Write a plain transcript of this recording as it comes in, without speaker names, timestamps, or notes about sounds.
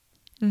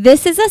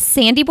This is a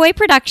Sandy Boy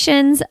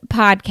Productions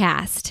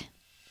podcast.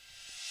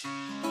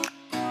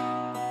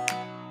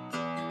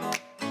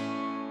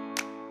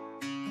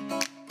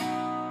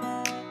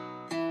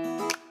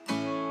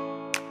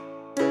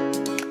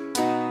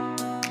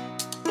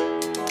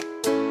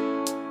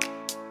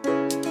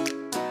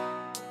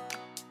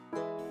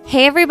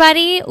 Hey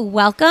everybody,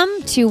 welcome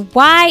to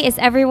Why Is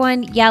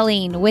Everyone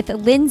Yelling with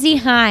Lindsay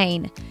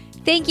Hine.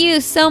 Thank you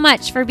so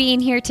much for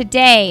being here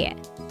today.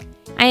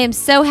 I am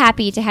so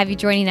happy to have you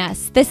joining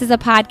us. This is a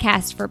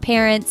podcast for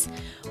parents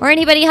or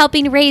anybody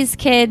helping raise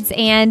kids,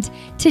 and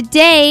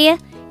today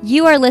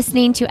you are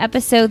listening to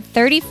episode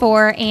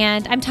 34,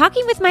 and I'm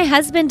talking with my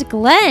husband,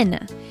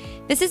 Glenn.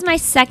 This is my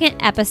second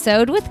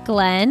episode with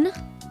Glenn,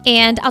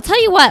 and I'll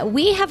tell you what,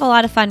 we have a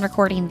lot of fun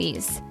recording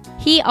these.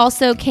 He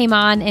also came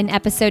on in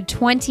episode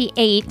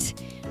 28,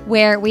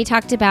 where we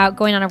talked about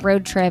going on a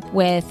road trip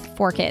with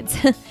 4 kids.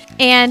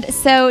 And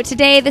so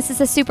today, this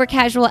is a super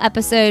casual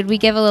episode. We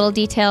give a little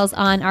details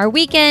on our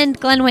weekend.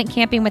 Glenn went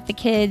camping with the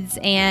kids,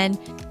 and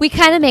we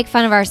kind of make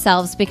fun of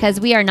ourselves because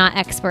we are not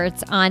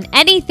experts on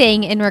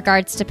anything in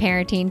regards to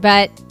parenting,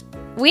 but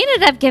we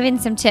ended up giving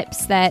some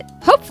tips that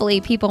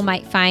hopefully people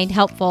might find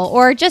helpful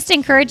or just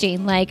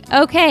encouraging, like,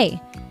 okay,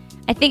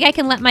 I think I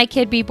can let my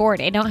kid be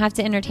bored. I don't have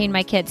to entertain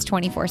my kids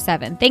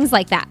 24/7, things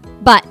like that.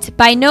 But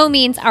by no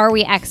means are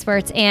we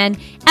experts, and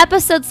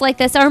episodes like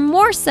this are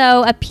more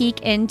so a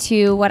peek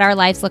into what our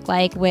lives look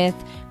like with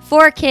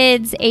 4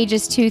 kids,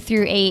 ages 2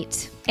 through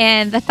 8,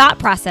 and the thought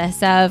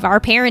process of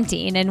our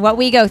parenting and what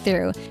we go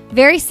through.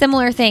 Very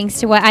similar things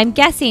to what I'm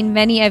guessing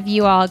many of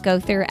you all go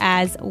through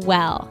as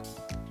well.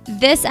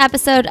 This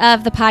episode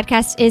of the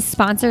podcast is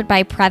sponsored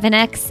by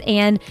Previnex,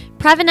 and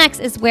Previnex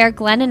is where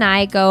Glenn and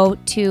I go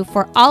to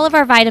for all of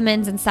our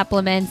vitamins and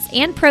supplements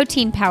and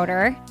protein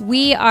powder.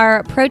 We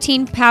are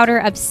protein powder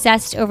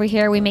obsessed over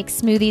here. We make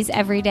smoothies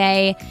every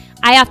day.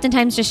 I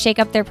oftentimes just shake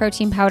up their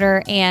protein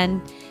powder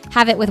and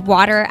have it with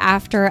water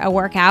after a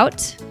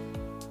workout.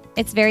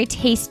 It's very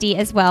tasty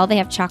as well. They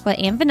have chocolate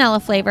and vanilla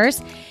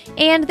flavors,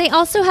 and they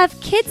also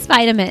have kids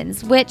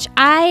vitamins, which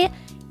I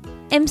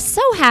am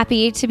so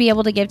happy to be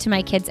able to give to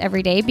my kids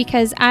every day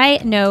because I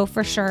know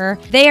for sure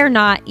they are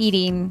not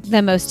eating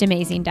the most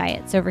amazing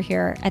diets over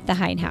here at the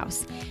Hine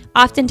house.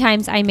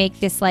 Oftentimes I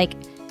make this like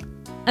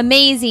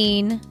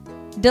amazing,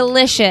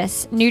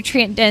 delicious,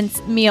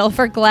 nutrient-dense meal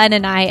for Glenn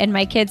and I, and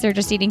my kids are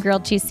just eating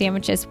grilled cheese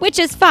sandwiches, which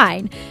is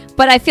fine.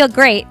 But I feel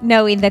great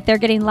knowing that they're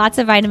getting lots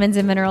of vitamins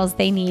and minerals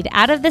they need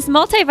out of this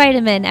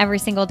multivitamin every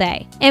single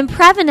day. And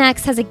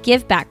Previnex has a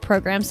give back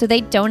program, so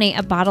they donate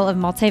a bottle of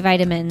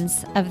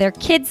multivitamins, of their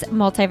kids'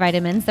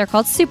 multivitamins. They're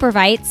called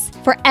Supervites.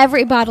 For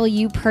every bottle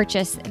you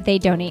purchase, they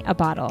donate a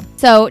bottle.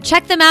 So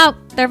check them out.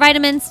 Their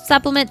vitamins,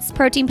 supplements,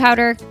 protein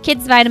powder,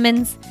 kids'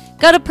 vitamins.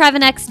 Go to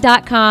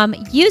Previnex.com,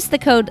 use the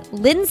code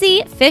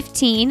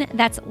Lindsay15,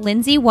 that's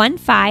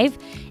Lindsay15,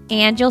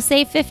 and you'll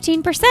save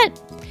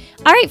 15%.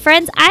 All right,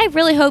 friends, I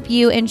really hope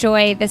you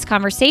enjoy this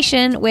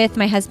conversation with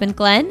my husband,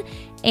 Glenn.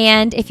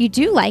 And if you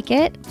do like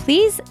it,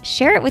 please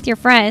share it with your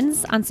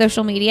friends on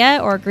social media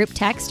or group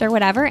text or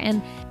whatever,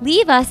 and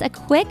leave us a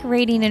quick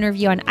rating and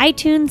review on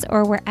iTunes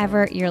or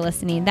wherever you're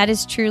listening. That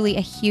is truly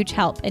a huge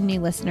help in new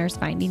listeners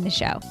finding the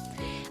show.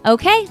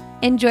 Okay,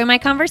 enjoy my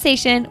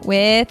conversation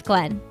with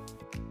Glenn.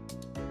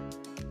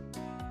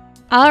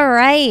 All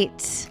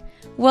right.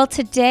 Well,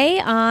 today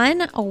on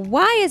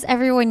Why Is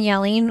Everyone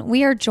Yelling,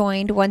 we are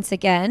joined once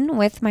again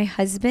with my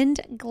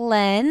husband,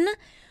 Glenn.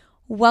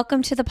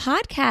 Welcome to the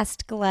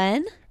podcast,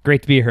 Glenn.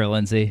 Great to be here,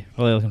 Lindsay.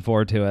 Really looking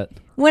forward to it.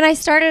 When I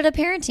started a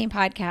parenting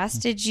podcast,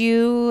 did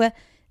you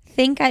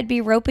think I'd be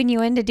roping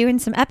you into doing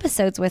some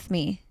episodes with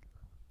me?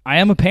 I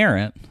am a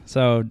parent,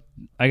 so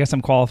I guess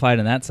I'm qualified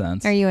in that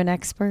sense. Are you an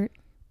expert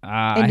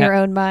in your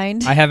own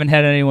mind? I haven't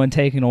had anyone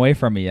taken away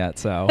from me yet,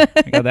 so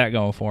I got that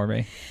going for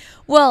me.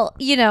 Well,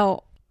 you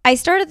know, I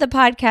started the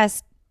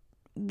podcast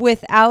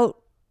without,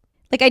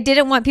 I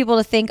didn't want people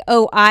to think,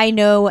 oh, I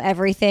know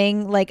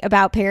everything,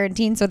 about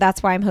parenting, so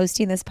that's why I'm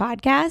hosting this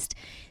podcast.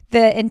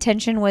 The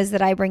intention was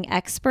that I bring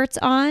experts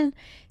on.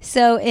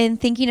 So in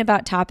thinking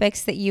about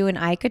topics that you and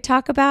I could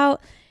talk about,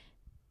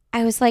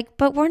 I was like,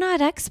 but we're not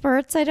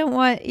experts. I don't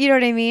want, you know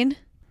what I mean?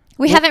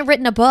 We haven't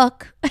written a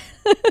book.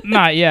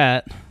 Not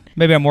yet.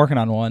 Maybe I'm working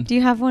on one. Do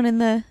you have one in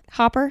the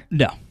hopper?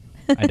 No,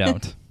 I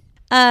don't.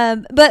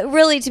 But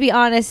really, to be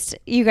honest,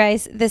 you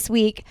guys, this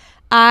week,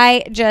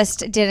 I just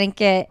didn't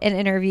get an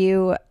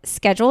interview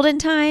scheduled in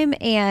time.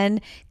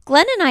 And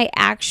Glenn and I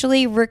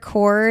actually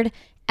record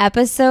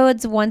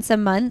episodes once a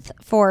month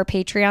for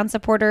Patreon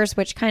supporters,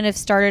 which kind of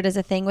started as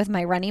a thing with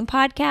my running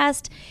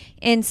podcast.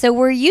 And so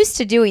we're used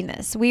to doing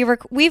this.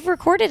 We've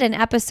recorded an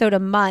episode a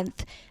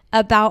month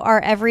about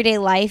our everyday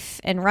life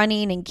and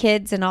running and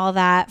kids and all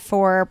that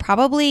for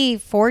probably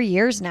 4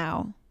 years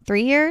now.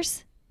 3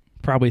 years?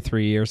 Probably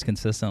 3 years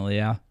consistently,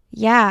 yeah.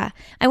 Yeah.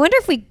 I wonder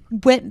if we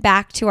went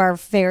back to our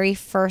very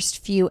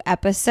first few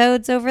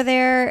episodes over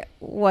there,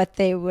 what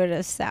they would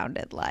have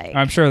sounded like.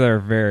 I'm sure they're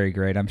very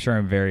great. I'm sure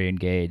I'm very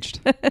engaged.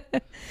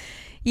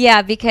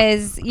 Yeah,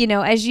 because, you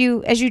know, as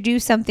you do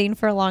something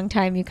for a long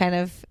time, you kind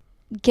of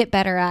get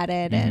better at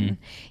it. And,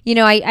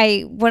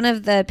 I one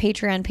of the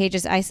Patreon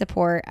pages I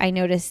support, I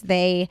noticed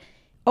they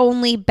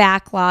only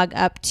backlog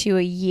up to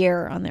a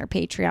year on their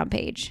Patreon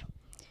page.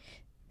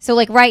 So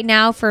like right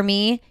now for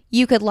me,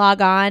 you could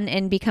log on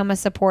and become a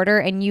supporter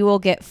and you will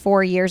get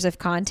 4 years of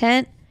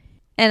content.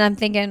 And I'm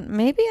thinking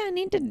maybe I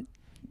need to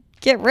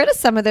get rid of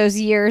some of those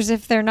years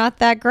if they're not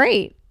that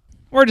great.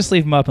 Or just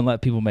leave them up and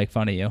let people make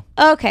fun of you.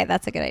 Okay,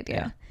 that's a good idea.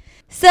 Yeah.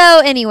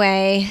 So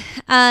anyway,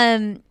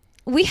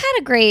 we had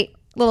a great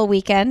little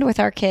weekend with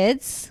our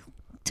kids.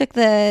 We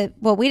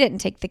didn't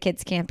take the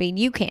kids camping.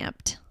 You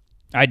camped.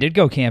 I did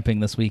go camping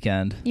this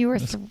weekend. You were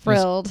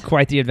thrilled. It was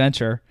quite the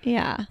adventure.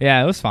 Yeah.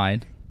 Yeah, it was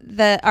fine.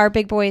 Our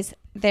big boys,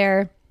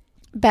 their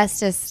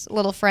bestest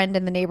little friend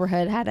in the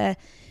neighborhood, had a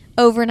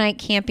overnight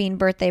camping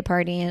birthday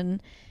party,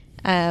 and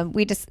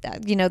we just,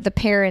 the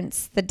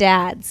parents, the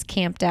dads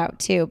camped out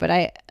too, but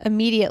I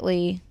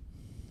immediately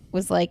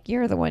was like,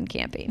 you're the one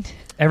camping.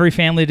 Every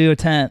family do a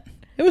tent.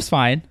 It was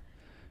fine.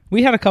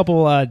 We had a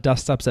couple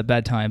dust ups at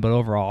bedtime, but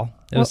overall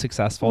it was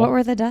successful. What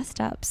were the dust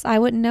ups? I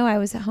wouldn't know. I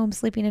was at home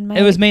sleeping in my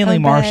It was mainly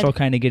own Marshall bed.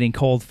 kind of getting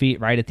cold feet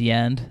right at the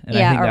end, and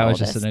Yeah, I think that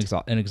was oldest. just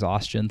an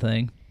exhaustion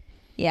thing.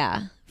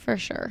 Yeah, for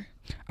sure.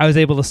 I was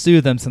able to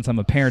soothe them since I'm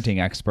a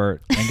parenting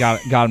expert and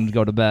got them to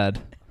go to bed.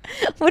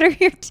 What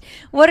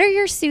are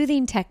your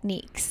soothing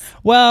techniques?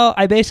 Well,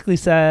 I basically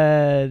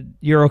said,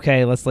 "You're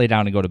okay. Let's lay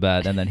down and go to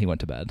bed," and then he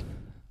went to bed.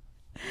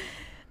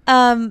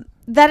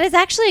 That is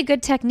actually a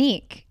good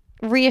technique,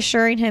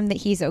 reassuring him that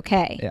he's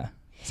okay. Yeah.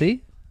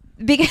 See?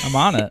 Because I'm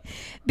on it.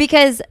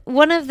 Because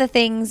one of the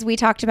things we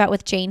talked about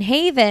with Jane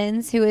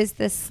Havens, who is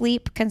the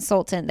sleep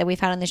consultant that we've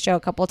had on the show a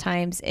couple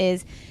times,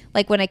 is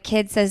like when a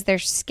kid says they're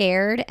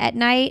scared at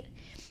night,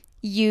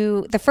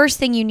 the first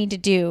thing you need to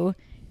do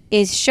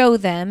is show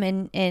them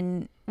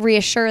and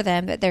reassure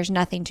them that there's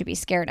nothing to be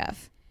scared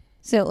of.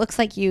 So it looks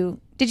like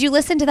did you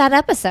listen to that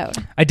episode?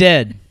 I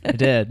did.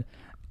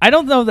 I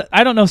don't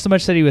know so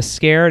much that he was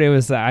scared. It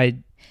was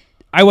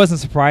I wasn't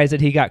surprised that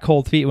he got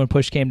cold feet when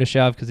push came to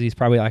shove, because he's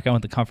probably like, I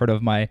want the comfort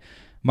of my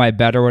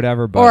bed or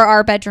whatever. But, or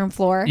our bedroom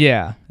floor.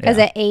 Yeah. Because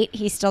at 8,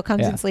 he still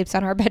comes and sleeps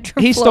on our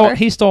bedroom floor.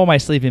 He stole my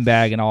sleeping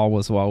bag, and all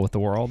was well with the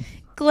world.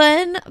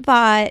 Glenn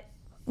bought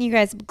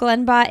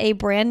a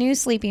brand new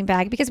sleeping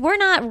bag because we're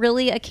not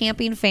really a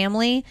camping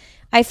family.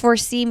 I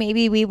foresee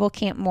maybe we will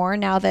camp more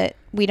now that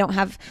we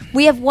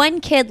have one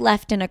kid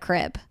left in a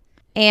crib.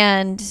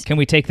 And can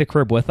we take the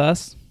crib with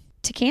us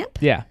to camp?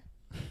 Yeah.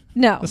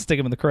 No. Let's stick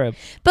him in the crib.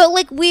 But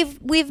like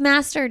we've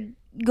mastered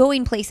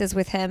going places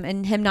with him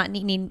and him not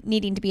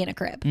needing to be in a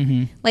crib.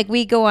 Mm-hmm. Like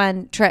we go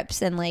on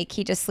trips and like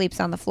he just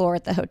sleeps on the floor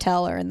at the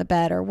hotel or in the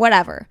bed or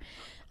whatever.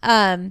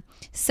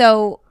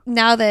 So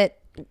now that,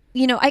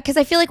 because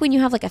I feel like when you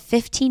have like a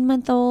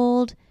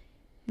 15-month-old,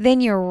 then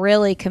you're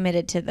really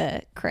committed to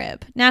the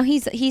crib. Now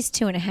he's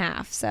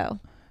 2.5.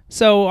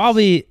 So I'll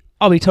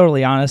be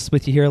totally honest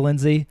with you here,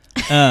 Lindsay.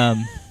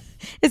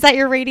 Is that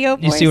your radio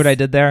voice? You see what I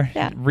did there?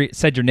 Yeah.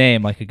 Said your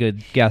name like a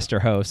good guest or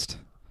host.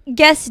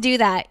 Guests do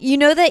that. You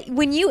know that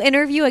when you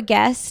interview a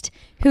guest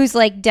who's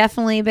like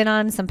definitely been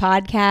on some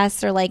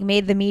podcasts or like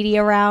made the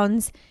media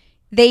rounds,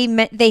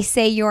 they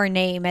say your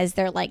name as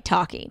they're like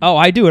talking. Oh,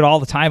 I do it all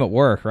the time at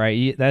work,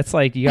 right? That's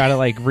like, you got to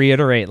like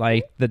reiterate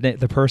like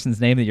the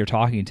person's name that you're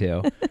talking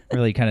to.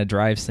 Really kind of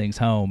drives things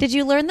home. Did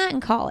you learn that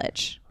in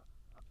college?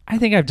 I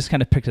think I've just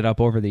kind of picked it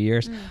up over the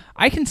years.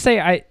 I can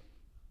say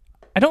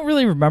I don't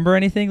really remember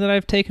anything that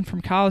I've taken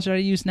from college that I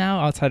use now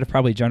outside of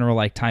probably general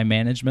like time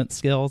management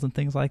skills and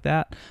things like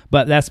that.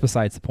 But that's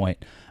besides the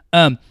point.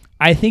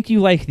 I think you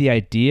like the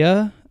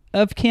idea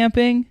of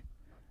camping,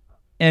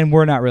 and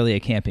we're not really a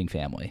camping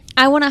family.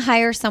 I want to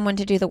hire someone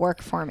to do the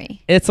work for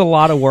me. It's a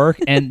lot of work,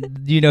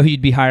 and you know who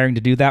you'd be hiring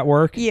to do that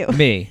work? You.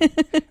 Me,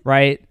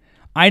 right?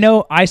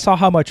 I saw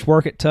how much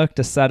work it took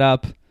to set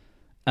up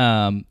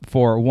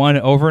for one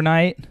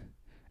overnight.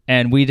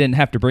 And we didn't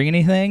have to bring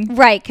anything.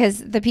 Right, because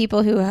the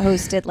people who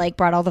hosted like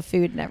brought all the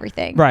food and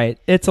everything. Right.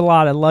 It's a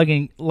lot of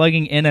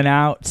lugging in and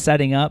out,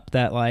 setting up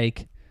that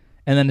like,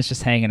 and then it's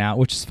just hanging out,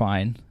 which is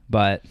fine.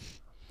 But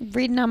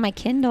reading on my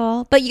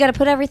Kindle. But you got to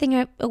put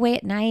everything away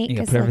at night. You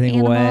got to put everything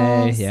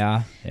away.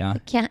 Yeah.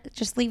 You can't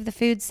just leave the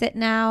food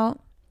sitting out.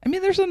 I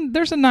mean, there's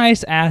a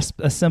nice a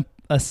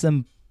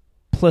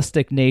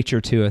simplistic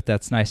nature to it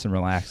that's nice and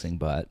relaxing,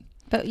 but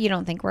you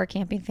don't think we're a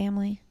camping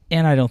family?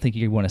 And I don't think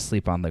you want to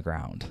sleep on the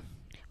ground.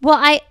 Well,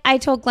 I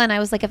told Glenn, I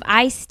was like, if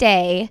I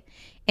stay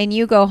and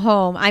you go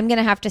home, I'm going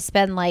to have to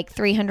spend like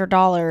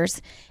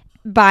 $300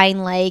 buying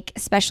like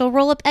special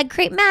roll-up egg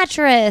crate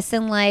mattress.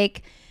 And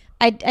like,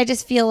 I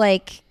just feel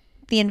like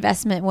the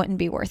investment wouldn't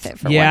be worth it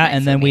for one night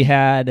and then we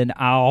had an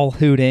owl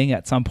hooting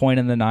at some point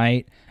in the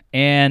night,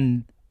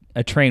 and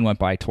a train went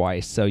by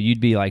twice. So you'd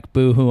be like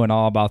boo-hooing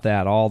all about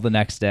that all the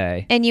next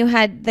day. And you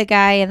had the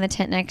guy in the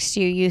tent next to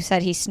you, you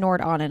said he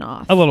snored on and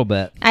off. A little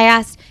bit. I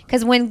asked,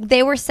 because when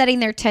they were setting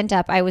their tent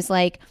up, I was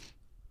like,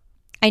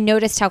 I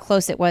noticed how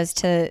close it was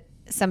to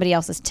somebody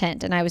else's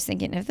tent. And I was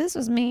thinking, if this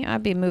was me,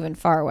 I'd be moving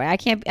far away. I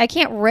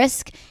can't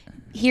risk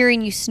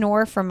hearing you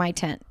snore from my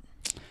tent.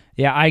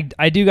 Yeah,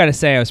 I do got to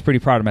say I was pretty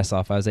proud of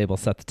myself. I was able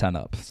to set the tent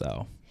up,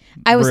 so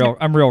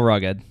I'm real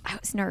rugged. I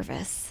was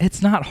nervous.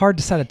 It's not hard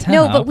to set a tent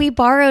up. No, but we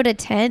borrowed a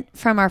tent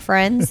from our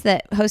friends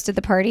that hosted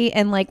the party,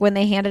 and like when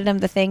they handed him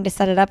the thing to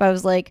set it up, I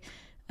was like,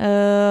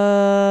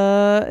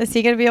 is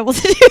he going to be able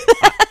to do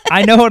that?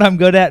 I know what I'm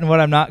good at and what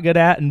I'm not good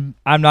at, and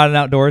I'm not an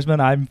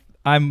outdoorsman.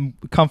 I'm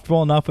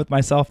comfortable enough with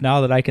myself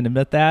now that I can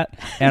admit that,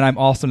 and I'm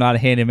also not a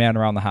handyman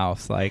around the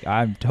house. Like,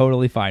 I'm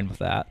totally fine with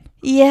that.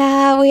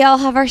 Yeah, we all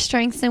have our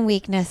strengths and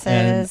weaknesses.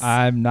 And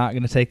I'm not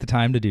going to take the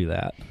time to do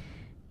that.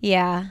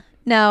 Yeah.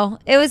 No,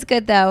 it was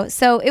good though.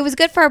 So it was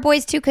good for our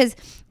boys too, because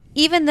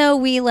even though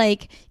we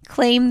like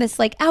claim this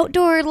like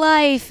outdoor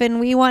life and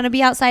we want to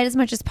be outside as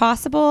much as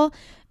possible,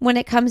 when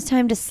it comes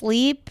time to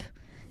sleep,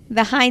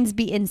 the hinds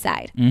be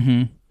inside.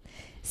 Mm-hmm.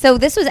 So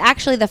this was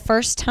actually the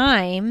first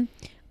time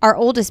our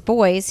oldest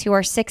boys, who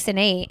are 6 and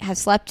 8, have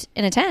slept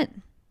in a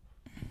tent.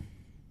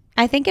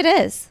 I think it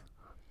is.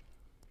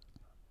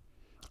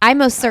 I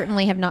most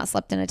certainly have not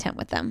slept in a tent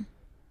with them.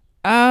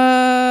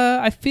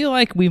 I feel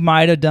like we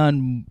might have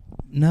done.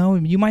 No,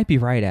 you might be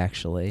right,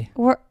 actually.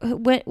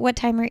 What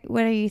time?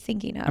 What are you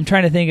thinking of? I'm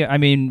trying to think. I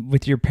mean,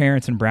 with your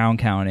parents in Brown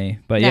County,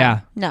 but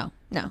yeah. No.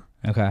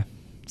 Okay.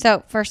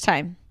 So first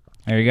time.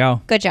 There you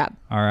go. Good job.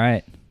 All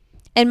right.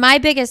 And my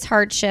biggest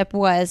hardship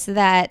was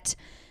that.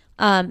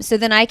 So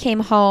then I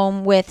came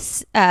home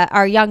with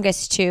our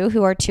youngest two,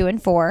 who are 2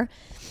 and 4,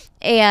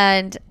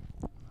 and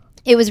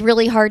it was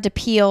really hard to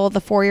peel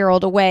the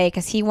 4-year-old away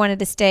because he wanted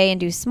to stay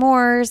and do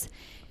s'mores.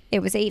 It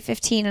was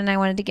 8:15 and I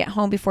wanted to get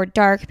home before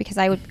dark because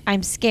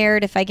I'm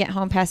scared if I get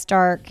home past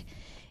dark.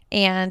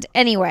 And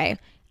anyway,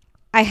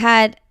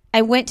 I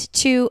went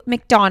to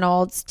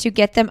McDonald's to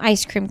get them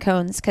ice cream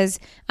cones because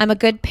I'm a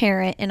good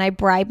parent and I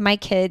bribe my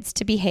kids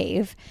to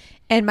behave.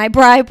 And my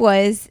bribe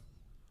was,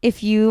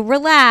 if you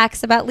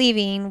relax about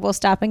leaving, we'll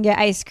stop and get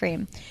ice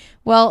cream.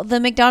 Well,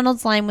 the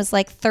McDonald's line was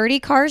like 30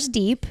 cars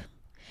deep.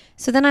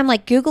 So then I'm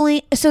like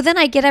Googling. So then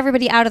I get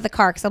everybody out of the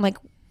car because I'm like,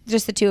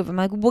 just the two of them.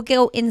 I'm like, we'll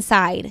go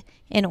inside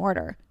and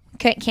order.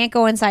 Can't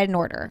go inside and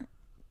order.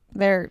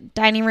 Their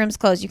dining room's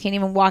closed. You can't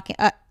even walk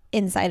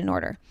inside and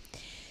order.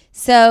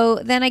 So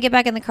then I get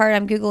back in the car and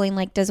I'm Googling,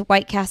 like, does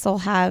White Castle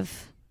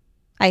have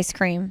ice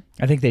cream?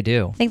 I think they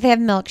do. I think they have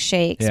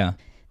milkshakes. Yeah.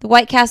 The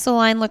White Castle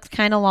line looked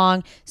kind of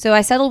long. So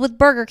I settled with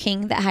Burger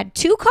King that had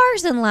 2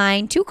 cars in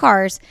line, 2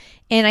 cars.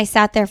 And I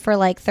sat there for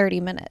like 30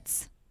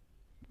 minutes.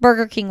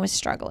 Burger King was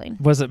struggling.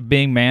 Was it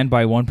being manned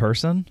by one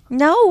person?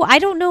 No, I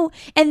don't know.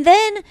 And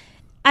then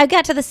I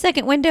got to the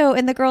second window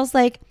and the girl's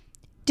like,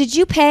 did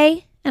you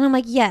pay? And I'm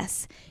like,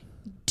 yes.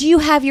 Do you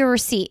have your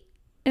receipt?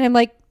 And I'm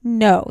like,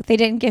 no, they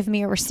didn't give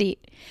me a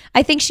receipt.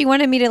 I think she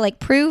wanted me to like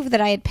prove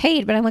that I had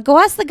paid, but I'm like, go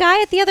ask the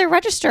guy at the other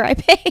register. I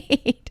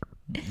paid.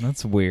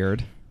 That's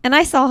weird. And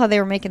I saw how they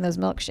were making those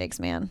milkshakes,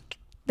 man.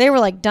 They were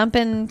like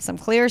dumping some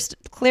clear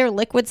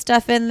liquid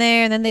stuff in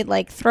there, and then they'd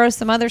like throw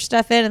some other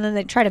stuff in, and then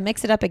they'd try to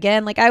mix it up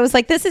again. Like, I was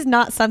like, this is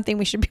not something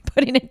we should be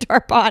putting into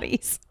our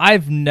bodies.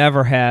 I've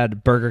never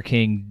had Burger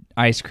King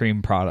ice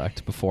cream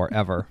product before,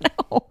 ever.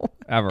 No.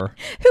 Ever.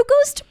 Who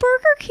goes to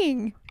Burger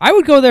King? I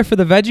would go there for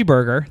the veggie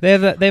burger. They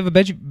have a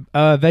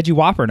veggie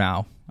Whopper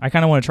now. I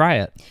kind of want to try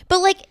it. But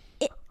like,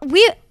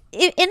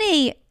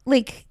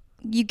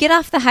 you get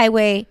off the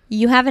highway,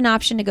 you have an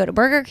option to go to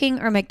Burger King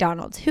or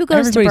McDonald's. Who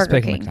goes Everybody's to Burger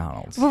picking King?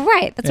 McDonald's. Well,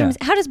 right. That's Yeah.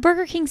 what how does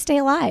Burger King stay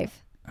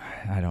alive?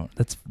 I don't.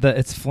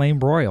 It's flame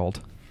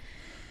broiled.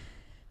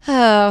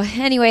 Oh,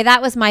 anyway,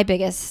 that was my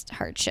biggest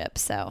hardship.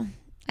 So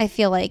I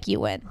feel like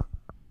you win.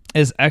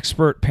 Is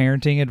expert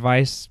parenting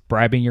advice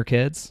bribing your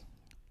kids?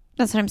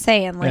 That's what I'm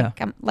saying. Like, Yeah.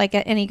 I'm like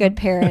any good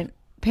parent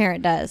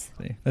does.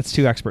 See, that's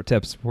 2 expert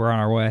tips. We're on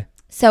our way.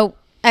 So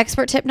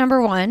expert tip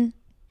number 1,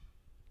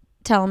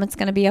 tell them it's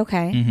going to be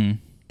okay. Mm-hmm.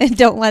 And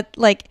don't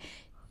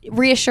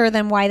reassure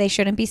them why they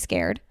shouldn't be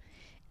scared.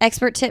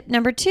 Expert tip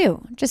number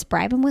 2, just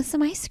bribe them with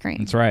some ice cream.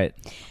 That's right.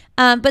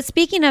 But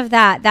speaking of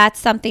that, that's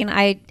something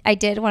I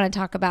did want to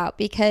talk about,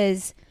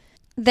 because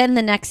then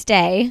the next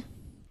day,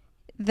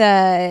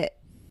 the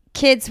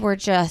kids were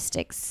just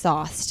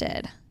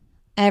exhausted.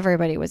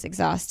 Everybody was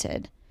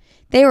exhausted.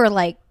 They were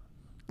like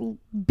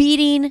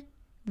beating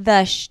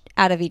the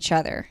out of each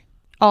other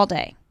all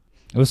day.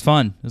 It was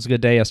fun. It was a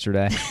good day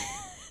yesterday.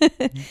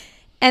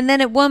 And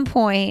then at one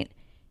point,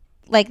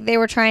 like, they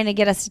were trying to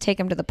get us to take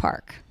them to the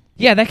park.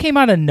 Yeah, that came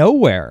out of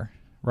nowhere,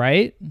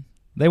 right?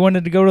 They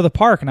wanted to go to the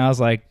park, and I was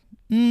like,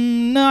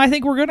 no, I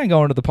think we're going to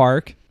go into the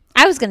park.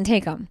 I was going to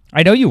take them.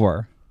 I know you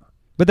were,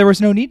 but there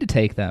was no need to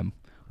take them.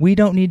 We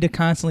don't need to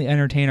constantly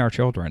entertain our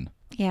children.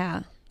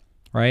 Yeah.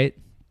 Right?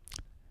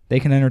 They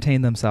can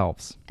entertain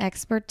themselves.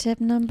 Expert tip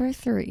number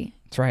 3.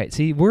 That's right.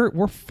 See,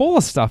 we're full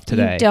of stuff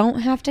today. You don't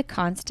have to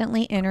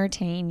constantly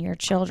entertain your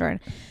children.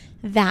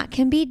 That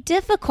can be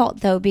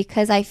difficult, though,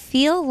 because I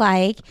feel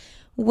like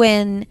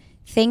when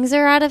things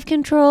are out of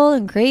control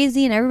and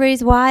crazy and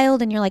everybody's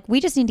wild and you're like, we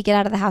just need to get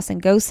out of the house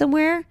and go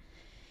somewhere,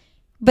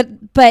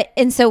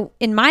 And so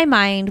in my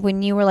mind,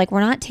 when you were like, we're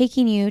not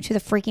taking you to the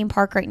freaking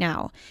park right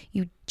now.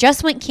 You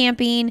just went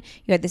camping.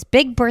 You had this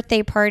big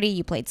birthday party.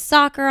 You played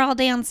soccer all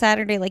day on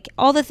Saturday. Like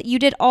you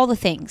did all the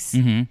things.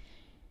 Mm-hmm.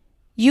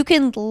 You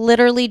can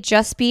literally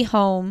just be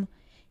home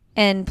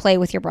and play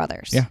with your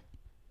brothers. Yeah.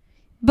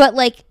 But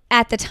like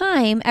at the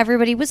time,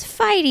 everybody was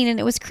fighting and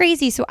it was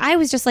crazy. So I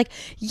was just like,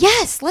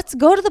 yes, let's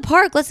go to the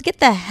park. Let's get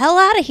the hell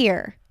out of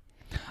here.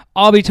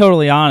 I'll be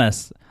totally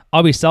honest.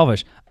 I'll be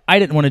selfish. I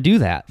didn't want to do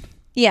that.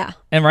 Yeah.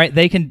 And right,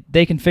 they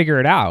can figure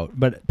it out.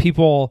 But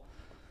people,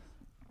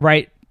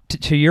 right,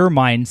 to your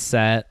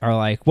mindset are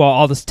like, well,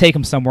 I'll just take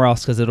them somewhere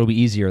else because it'll be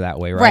easier that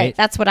way, right? Right.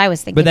 That's what I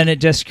was thinking. But then it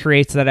just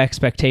creates that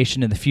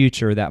expectation in the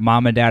future that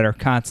mom and dad are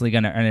constantly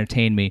going to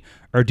entertain me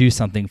or do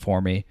something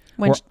for me.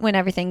 When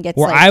everything gets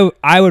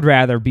I would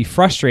rather be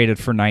frustrated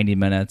for 90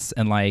 minutes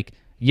and like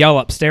yell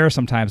upstairs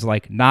sometimes,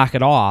 like knock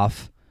it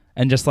off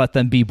and just let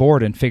them be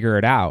bored and figure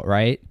it out,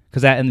 right?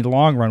 Because that in the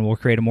long run will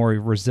create a more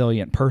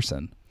resilient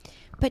person.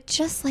 But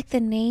just like the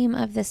name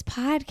of this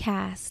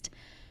podcast,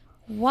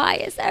 why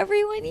is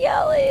everyone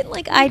yelling?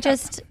 Like I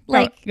just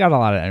got a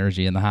lot of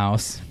energy in the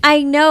house.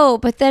 I know,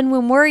 but then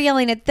when we're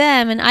yelling at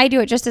them and I do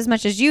it just as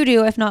much as you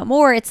do, if not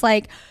more, it's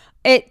like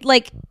it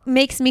like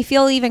makes me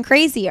feel even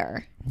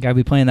crazier. You gotta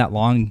be playing that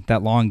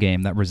long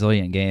game, that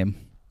resilient game.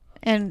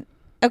 And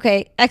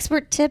okay,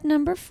 expert tip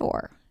number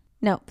 4.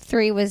 No,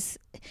 3 was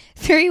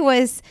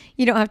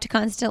you don't have to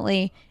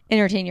constantly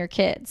entertain your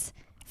kids.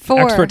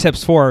 4. Expert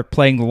tips 4,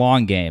 playing the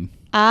long game.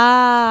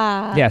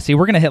 Ah. Yeah, see,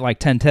 we're going to hit like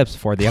 10 tips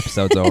before the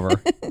episode's over.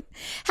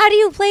 How do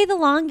you play the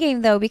long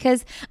game, though?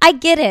 Because I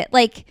get it.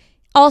 Like,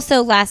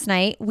 also last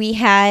night, we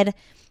had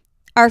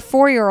our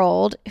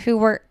 4-year-old who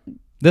were...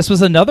 This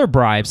was another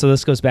bribe, so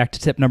this goes back to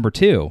tip number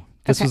 2.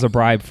 This was a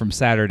bribe from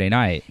Saturday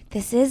night.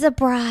 This is a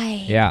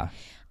bribe. Yeah.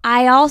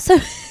 I also...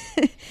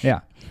 Yeah.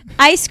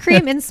 Ice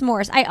cream and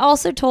s'mores. I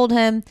also told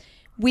him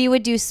we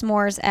would do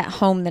s'mores at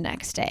home the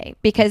next day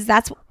because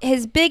that's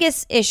his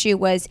biggest issue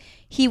was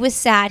he was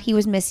sad he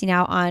was missing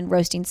out on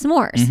roasting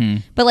s'mores. Mm-hmm.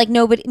 But like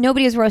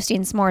nobody was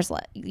roasting s'mores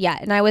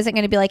yet. And I wasn't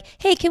going to be like,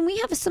 hey, can we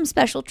have some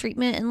special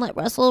treatment and let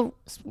Russell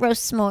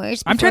roast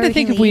s'mores? I'm trying to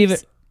think if we even...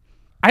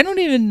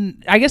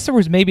 I guess there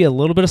was maybe a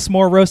little bit of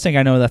s'more roasting.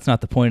 I know that's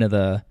not the point of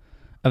the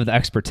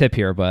expert tip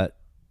here, but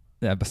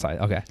yeah, besides,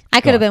 okay.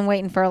 I could have been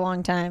waiting for a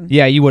long time.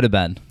 Yeah, you would have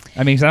been.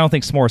 I mean, 'cause I don't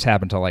think s'mores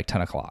happen until like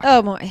 10 o'clock.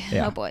 Oh, boy.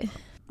 Yeah. Oh, boy.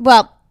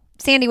 Well,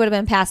 Sandy would have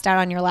been passed out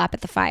on your lap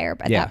at the fire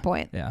at that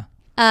point. Yeah.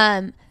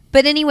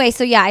 But anyway,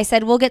 so yeah, I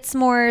said we'll get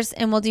s'mores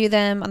and we'll do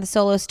them on the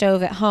solo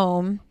stove at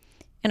home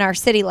in our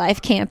city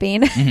life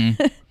camping.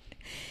 Mm-hmm.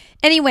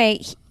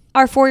 Anyway,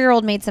 our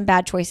 4-year-old made some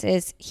bad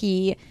choices.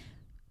 He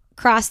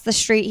crossed the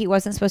street he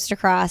wasn't supposed to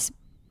cross.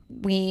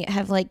 We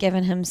have like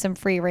given him some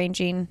free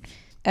ranging.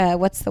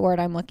 What's the word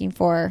I'm looking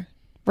for?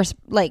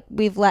 Like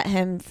we've let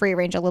him free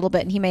range a little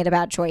bit and he made a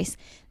bad choice.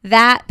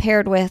 That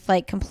paired with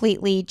like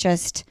completely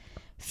just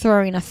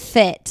throwing a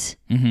fit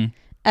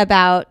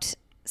about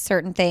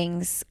certain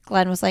things.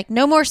 Glenn was like,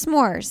 no more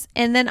s'mores.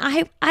 And then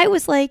I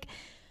was like,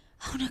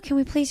 oh no, can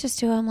we please just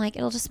do it? I'm like,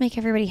 it'll just make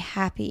everybody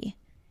happy.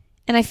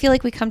 And I feel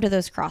like we come to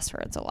those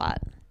crossroads a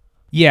lot.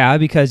 Yeah,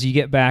 because you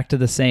get back to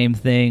the same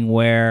thing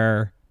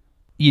where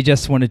you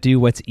just want to do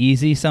what's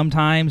easy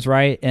sometimes,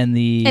 right? And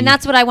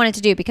that's what I wanted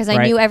to do because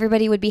I knew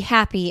everybody would be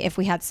happy if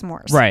we had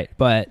s'mores. Right,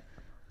 but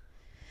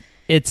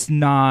it's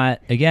not,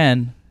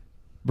 again,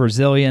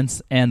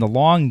 resilience and the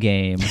long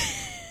game.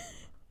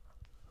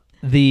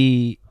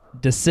 The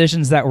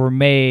decisions that were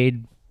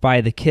made by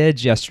the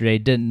kids yesterday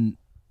didn't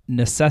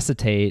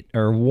necessitate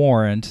or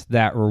warrant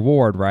that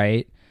reward,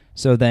 right?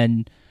 So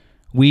then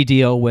we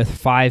deal with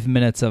 5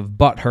 minutes of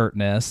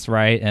butthurtness,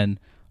 right? And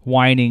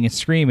whining and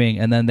screaming,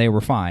 and then they were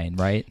fine,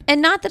 right?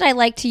 And not that I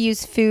like to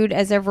use food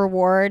as a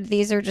reward.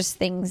 These are just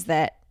things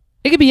that...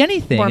 It could be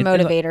anything. Were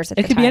motivators at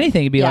the time. It could be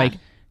anything. It'd be like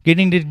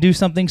getting to do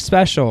something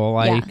special,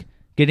 like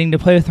getting to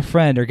play with a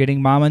friend or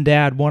getting mom and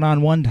dad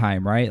one-on-one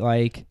time, right?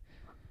 Like,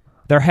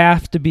 there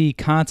have to be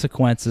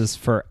consequences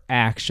for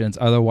actions.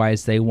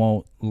 Otherwise, they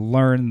won't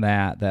learn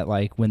that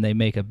like when they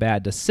make a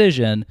bad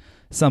decision,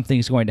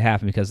 something's going to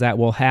happen because that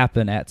will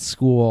happen at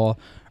school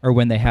or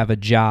when they have a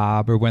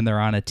job or when they're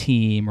on a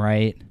team,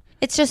 right?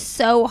 It's just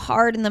so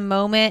hard in the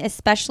moment,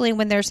 especially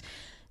when there's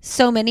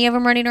so many of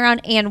them running around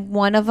and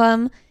one of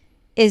them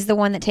is the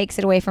one that takes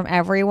it away from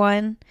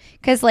everyone.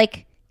 Because,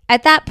 like,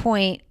 at that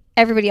point,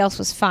 everybody else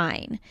was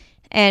fine.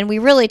 And we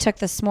really took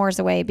the s'mores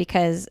away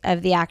because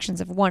of the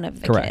actions of one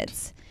of the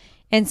kids.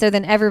 And so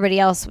then everybody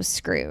else was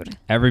screwed.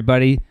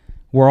 Everybody,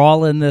 we're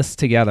all in this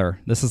together.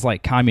 This is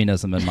like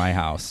communism in my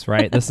house,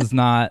 right? This is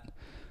not,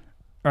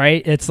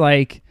 right? It's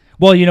like...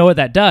 Well, you know what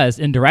that does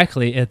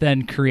indirectly? It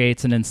then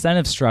creates an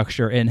incentive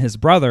structure in his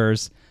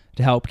brothers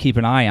to help keep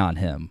an eye on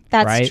him.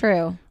 That's right?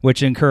 true.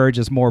 Which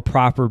encourages more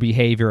proper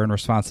behavior and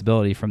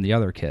responsibility from the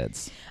other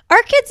kids.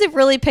 Our kids have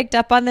really picked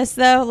up on this,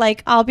 though.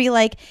 Like, I'll be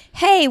like,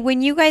 hey,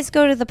 when you guys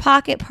go to the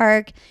pocket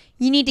park,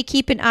 you need to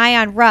keep an eye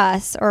on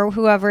Russ or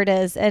whoever it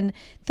is. And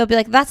they'll be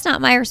like, that's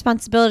not my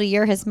responsibility.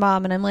 You're his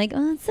mom. And I'm like,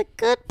 oh, that's a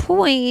good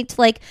point.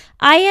 Like,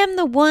 I am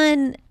the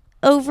one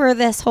over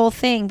this whole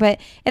thing, but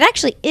it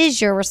actually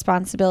is your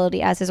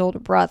responsibility as his older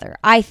brother,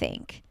 I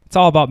think. It's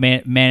all about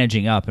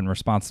managing up and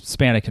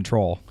span of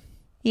control.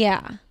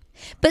 Yeah.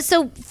 But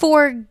so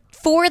for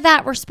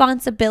that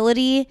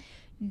responsibility,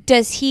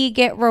 does he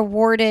get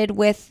rewarded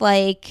with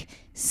like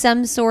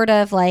some sort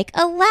of like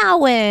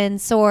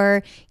allowance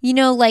or, you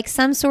know, like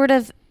some sort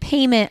of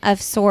payment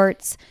of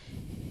sorts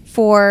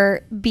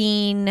for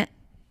being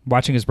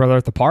watching his brother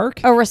at the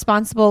park? A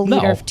responsible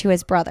leader No. to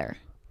his brother.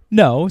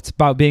 No, it's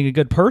about being a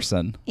good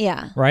person.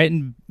 Yeah. Right?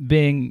 And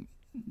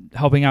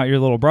helping out your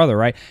little brother,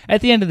 right?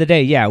 At the end of the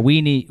day, yeah,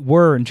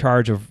 we're in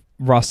charge of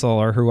Russell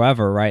or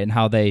whoever, right? And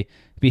how they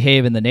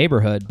behave in the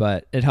neighborhood,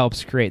 but it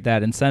helps create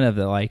that incentive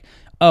that like,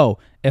 oh,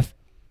 if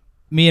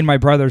me and my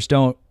brothers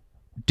don't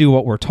do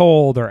what we're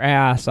told or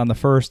asked on the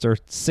first or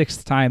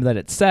sixth time that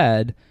it's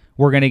said,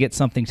 we're going to get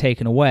something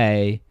taken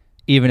away,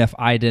 even if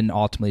I didn't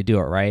ultimately do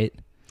it, right?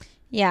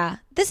 Yeah.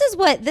 This is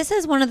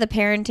one of the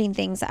parenting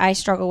things I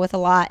struggle with a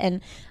lot.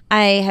 And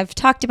I have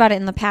talked about it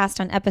in the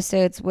past on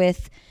episodes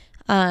with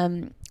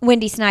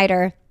Wendy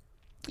Snyder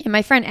and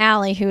my friend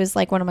Allie, who is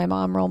like one of my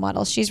mom role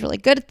models. She's really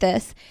good at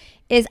this,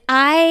 is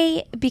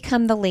I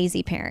become the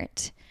lazy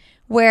parent.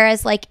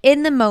 Whereas like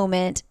in the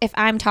moment, if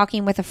I'm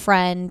talking with a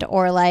friend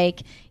or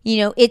like, you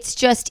know, it's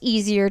just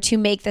easier to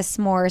make the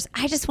s'mores.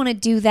 I just want to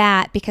do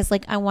that because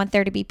like I want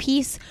there to be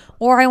peace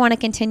or I want to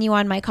continue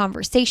on my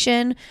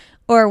conversation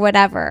or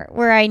whatever,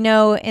 where I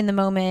know in the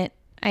moment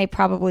I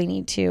probably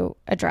need to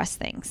address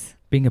things.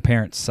 Being a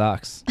parent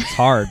sucks. It's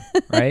hard,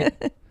 right?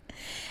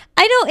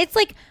 I know. It's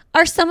like,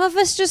 are some of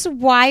us just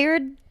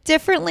wired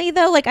differently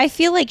though? Like I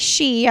feel like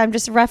I'm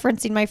just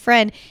referencing my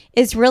friend,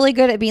 is really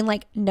good at being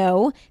like,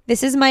 no,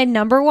 this is my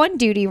number one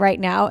duty right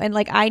now. And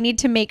like, I need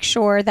to make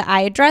sure that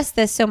I address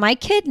this so my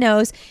kid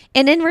knows.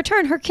 And in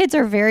return, her kids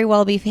are very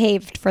well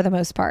behaved for the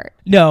most part.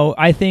 No,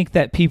 I think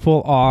that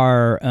people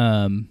are,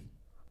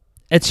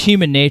 it's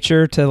human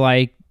nature to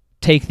like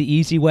take the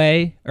easy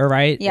way, or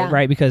right? Yeah.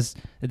 Right. Because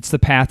it's the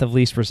path of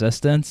least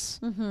resistance.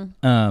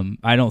 Mm-hmm.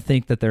 I don't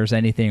think that there's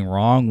anything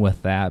wrong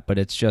with that, but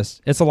it's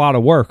a lot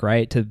of work,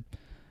 right? To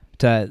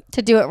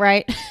do it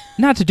right.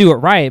 Not to do it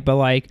right, but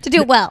like to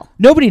do it well.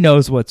 Nobody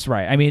knows what's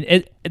right. I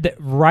mean,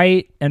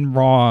 right and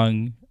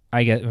wrong,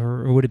 I guess,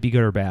 or would it be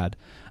good or bad?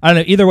 I don't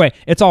know. Either way,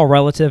 it's all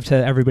relative to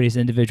everybody's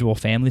individual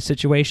family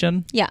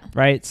situation. Yeah.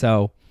 Right.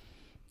 So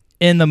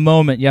in the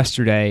moment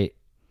yesterday,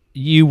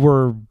 you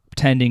were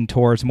tending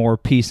towards more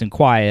peace and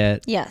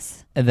quiet.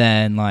 Yes. And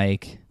then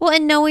like, well,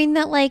 and knowing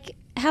that like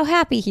how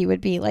happy he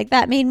would be, like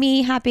that made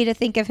me happy to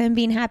think of him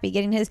being happy,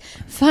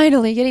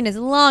 finally getting his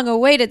long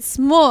awaited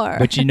s'more.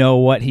 But you know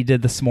what he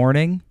did this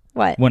morning?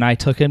 What? When I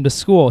took him to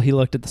school, he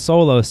looked at the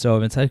Solo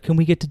stove and said, "Can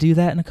we get to do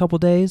that in a couple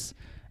days?"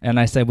 And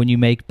I said, "When you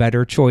make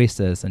better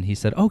choices." And he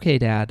said, "Okay,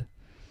 Dad."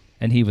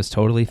 And he was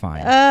totally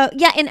fine.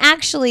 Yeah. And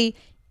actually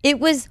it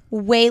was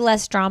way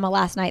less drama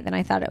last night than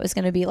I thought it was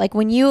going to be. Like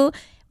when you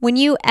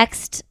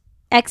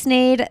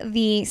ex-nayed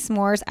the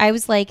s'mores, I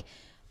was like,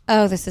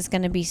 oh, this is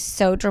going to be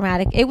so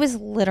dramatic. It was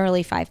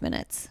literally 5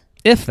 minutes.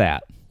 If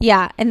that.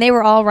 Yeah. And they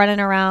were all running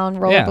around,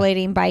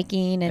 rollerblading,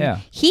 biking.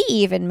 And he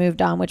even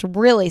moved on, which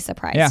really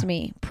surprised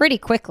me pretty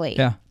quickly.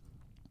 Yeah.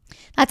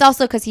 That's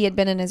also because he had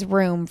been in his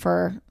room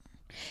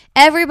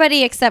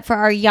everybody except for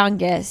our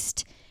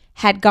youngest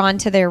had gone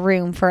to their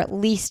room for at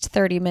least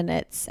 30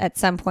 minutes at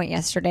some point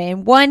yesterday.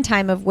 And one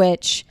time of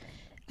which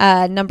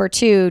number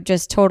 2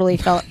 just totally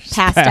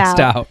passed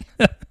out.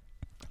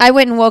 I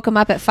went and woke him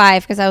up at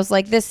 5 because I was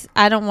like,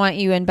 I don't want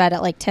you in bed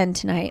at like 10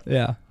 tonight.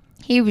 Yeah.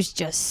 He was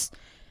just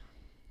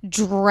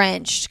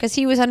drenched because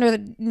he was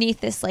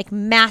underneath this like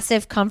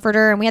massive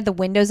comforter and we had the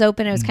windows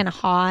open. It was kind of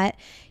hot.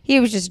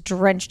 He was just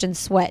drenched in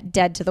sweat,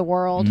 dead to the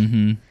world.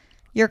 Mm-hmm.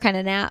 Your kind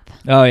of nap.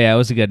 Oh, yeah. It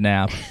was a good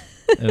nap.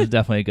 It was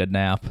definitely a good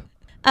nap.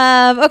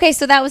 Okay,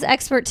 so that was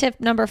expert tip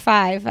number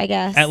 5, I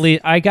guess. At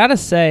least I got to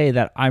say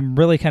that I'm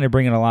really kind of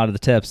bringing a lot of the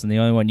tips, and the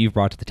only one you've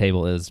brought to the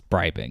table is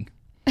bribing.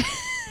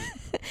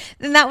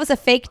 And that was a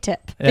fake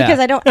tip because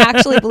I don't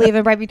actually believe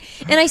in bribing.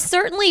 And I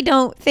certainly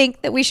don't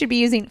think that we should be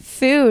using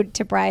food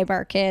to bribe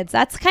our kids.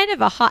 That's kind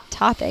of a hot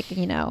topic,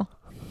 you know.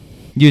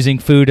 Using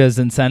food as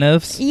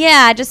incentives?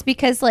 Yeah, just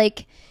because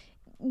like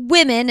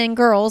women and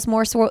girls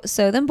more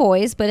so than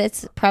boys, but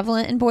it's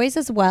prevalent in boys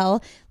as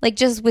well. Like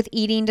just with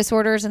eating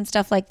disorders and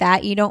stuff like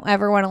that, you don't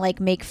ever want to like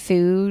make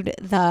food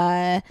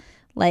the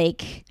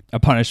like a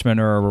punishment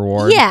or a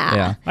reward.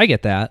 Yeah, I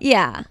get that.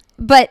 Yeah,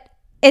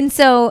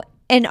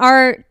 and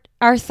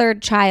our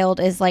third child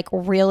is like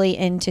really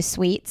into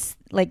sweets.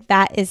 Like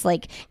that is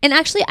like, and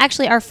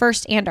actually our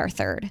first and our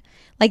third,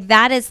 like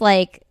that is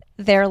like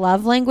their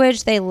love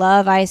language. They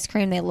love ice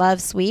cream. They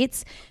love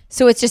sweets.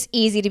 So it's just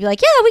easy to be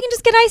like, yeah, we can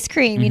just get ice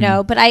cream, you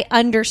know, but I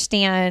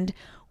understand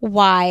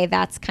why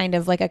that's kind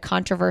of like a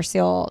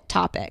controversial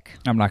topic.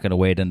 I'm not going to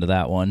wade into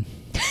that one.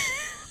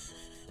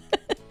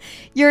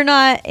 You're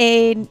not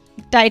a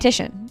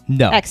dietitian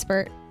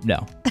expert.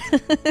 No.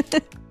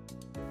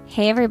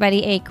 Hey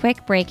everybody, a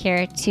quick break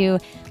here to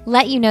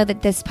let you know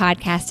that this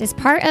podcast is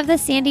part of the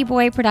Sandy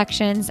Boy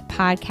Productions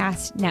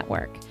podcast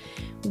network.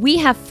 We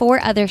have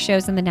 4 other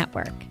shows in the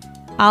network.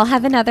 I'll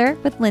Have Another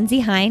with Lindsey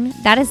Hein.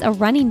 That is a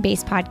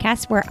running-based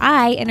podcast where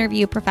I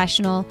interview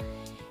professional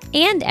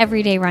and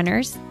everyday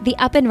runners. The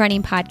Up and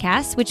Running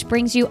podcast, which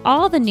brings you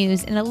all the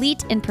news in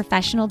elite and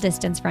professional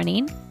distance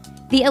running.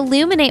 The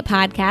Illuminate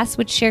podcast,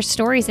 which shares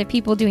stories of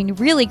people doing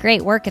really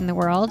great work in the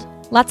world.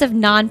 Lots of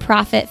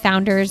nonprofit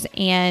founders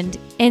and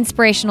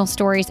inspirational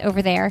stories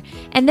over there.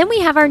 And then we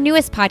have our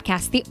newest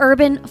podcast, The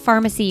Urban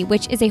Pharmacy,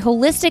 which is a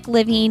holistic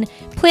living,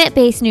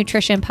 plant-based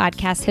nutrition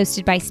podcast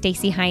hosted by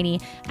Stacey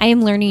Heine. I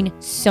am learning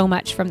so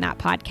much from that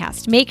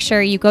podcast. Make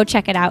sure you go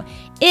check it out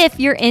if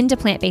you're into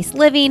plant-based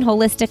living,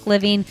 holistic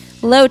living,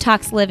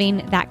 low-tox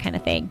living, that kind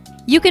of thing.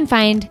 You can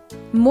find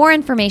more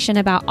information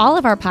about all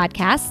of our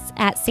podcasts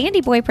at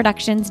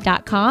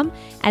sandyboyproductions.com,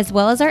 as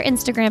well as our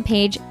Instagram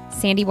page,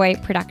 Sandy Boy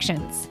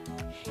Productions.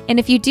 And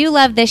if you do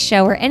love this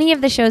show or any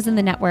of the shows in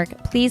the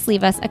network, please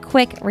leave us a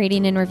quick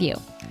rating and review.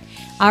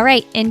 All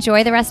right,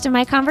 enjoy the rest of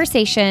my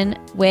conversation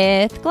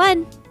with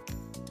Glenn.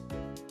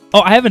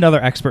 Oh, I have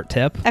another expert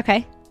tip.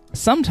 Okay.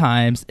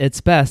 Sometimes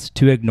it's best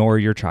to ignore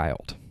your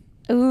child.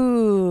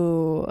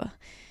 Ooh.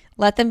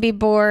 Let them be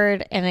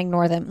bored and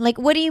ignore them. Like,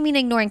 what do you mean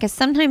ignoring? Because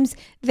sometimes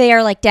they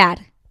are like, Dad.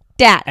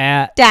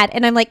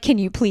 And I'm like, can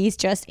you please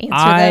just answer them?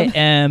 I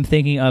am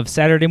thinking of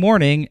Saturday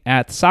morning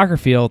at the soccer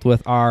field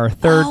with our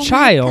third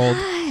child,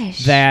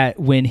 that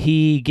when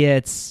he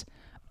gets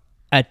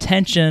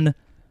attention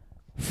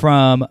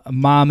from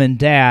mom and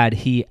dad,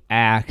 he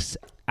acts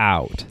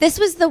out. This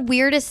was the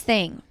weirdest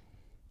thing.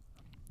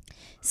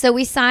 So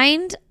we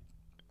signed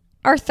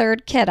our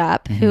third kid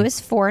up, who is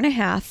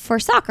 4.5, for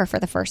soccer for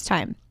the first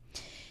time.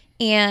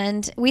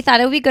 And we thought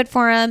it would be good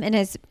for him, and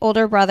his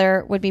older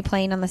brother would be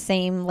playing on the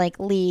same like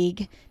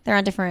league. They're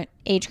on different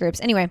age groups.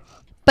 Anyway,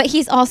 but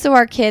he's also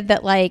our kid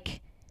that like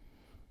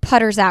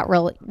putters out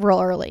real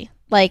early.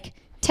 Like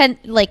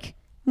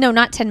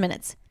not 10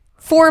 minutes.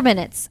 4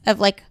 minutes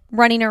of like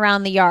running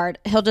around the yard.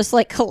 He'll just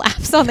like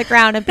collapse on the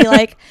ground and be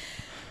like,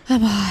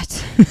 I'm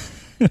hot.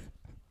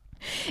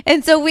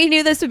 And so we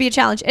knew this would be a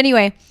challenge.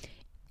 Anyway,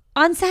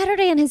 on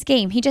Saturday in his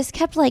game, he just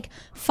kept like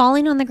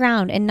falling on the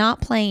ground and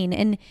not playing,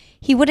 and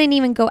he wouldn't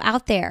even go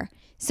out there.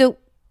 So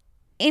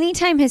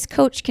anytime his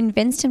coach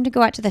convinced him to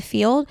go out to the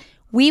field,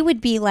 we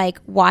would be like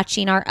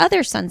watching our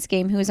other son's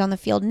game who was on the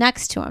field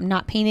next to him,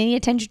 not paying any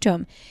attention to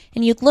him.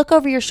 And you'd look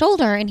over your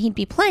shoulder and he'd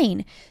be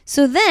playing.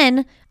 So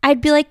then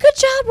I'd be like, good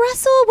job,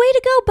 Russell. Way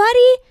to go,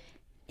 buddy.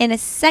 And the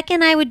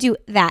second I would do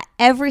that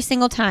every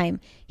single time,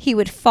 he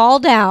would fall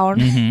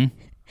down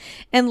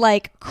and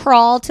like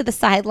crawl to the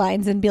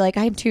sidelines and be like,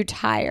 I'm too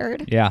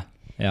tired. Yeah.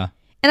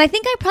 And I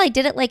think I probably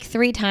did it like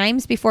 3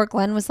 times before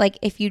Glenn was like,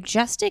 if you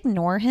just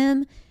ignore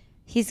him,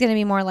 he's going to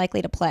be more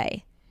likely to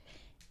play.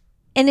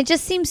 And it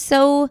just seems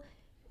so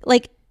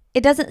like,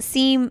 it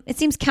seems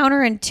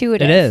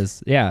counterintuitive. It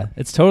is. Yeah.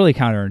 It's totally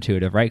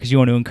counterintuitive, right? Because you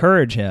want to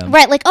encourage him.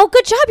 Right. Like, oh,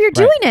 good job. You're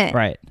doing it.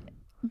 Right.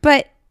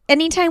 But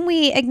anytime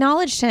we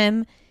acknowledged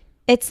him,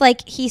 it's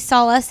like he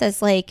saw us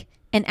as like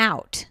an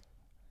out.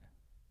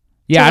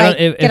 Yeah. I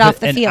don't get off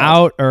the an field.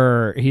 Out,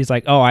 or he's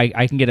like, oh,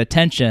 I can get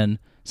attention.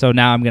 So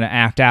now I'm going to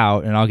act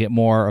out and I'll get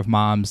more of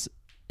mom's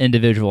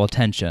individual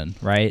attention,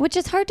 right? Which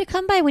is hard to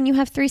come by when you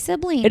have 3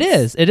 siblings. It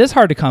is. It is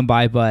hard to come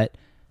by, but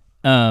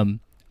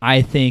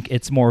I think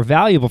it's more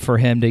valuable for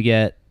him to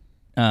get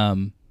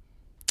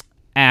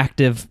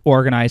active,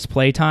 organized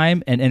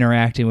playtime and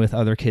interacting with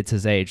other kids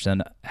his age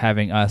than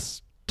having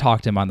us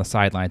talk to him on the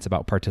sidelines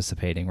about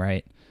participating,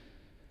 right?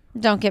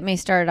 Don't get me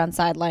started on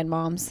sideline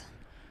moms.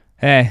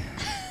 Hey,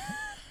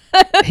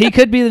 he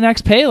could be the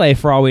next Pele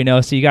for all we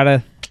know, so you got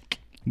to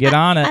get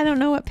on it. I don't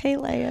know what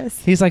Pele is.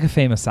 He's like a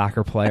famous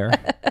soccer player.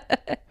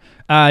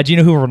 Do you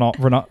know who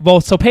Ronaldo? Well,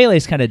 so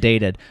Pele's kind of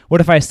dated. What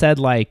if I said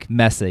like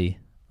Messi?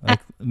 Like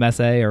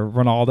Messi or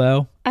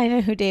Ronaldo? I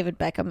know who David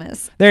Beckham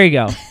is. There you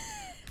go.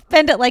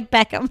 Bend it like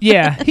Beckham.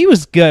 Yeah, he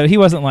was good. He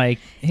wasn't like...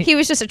 He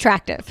was just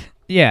attractive.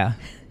 Yeah.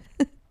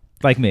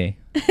 Like me.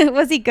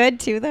 Was he good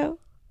too, though?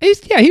 He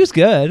was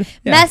good.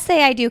 Yeah. Messi,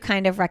 I do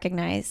kind of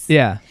recognize.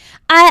 Yeah.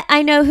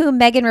 I know who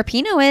Megan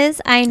Rapinoe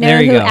is. I know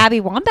who Abby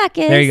Wambach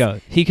is. There you go.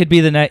 He could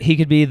be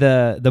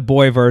the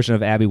boy version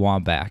of Abby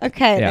Wambach.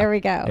 Okay, yeah. There we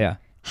go. Yeah.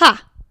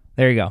 Ha.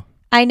 There you go.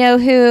 I know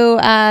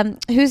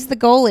who's the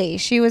goalie.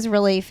 She was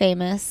really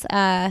famous.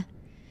 I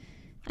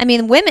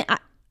mean, women,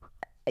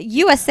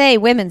 USA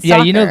women's soccer.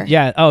 Yeah, you know.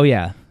 Yeah. Oh,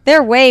 yeah.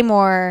 They're way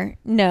more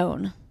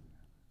known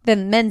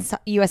than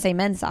USA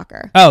men's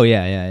soccer. Oh,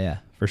 yeah.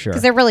 For sure.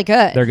 Because they're really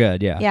good. They're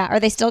good. Yeah. Yeah. Are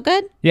they still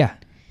good? Yeah.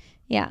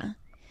 Yeah.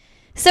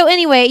 So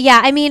anyway, yeah,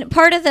 I mean,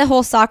 part of the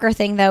whole soccer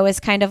thing, though, is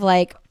kind of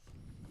like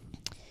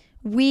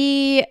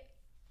we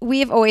we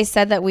have always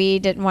said that we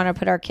didn't want to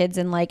put our kids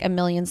in like a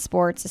million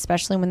sports,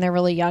 especially when they're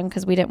really young,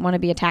 because we didn't want to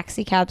be a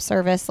taxi cab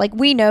service. Like,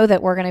 we know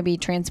that we're going to be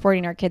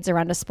transporting our kids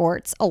around to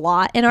sports a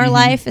lot in our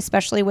life,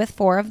 especially with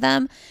 4 of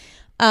them.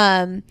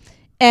 And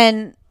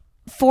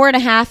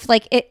 4.5,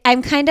 like,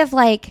 I'm kind of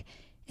like,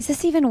 is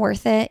this even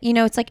worth it? You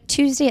know, it's like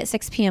Tuesday at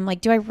 6 p.m. Like,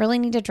 do I really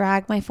need to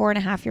drag my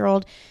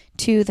 4.5-year-old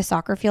to the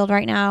soccer field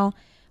right now?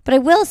 But I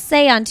will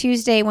say on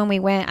Tuesday when we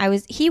went,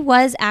 he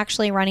was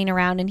actually running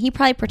around, and he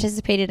probably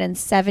participated in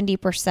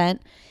 70%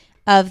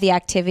 of the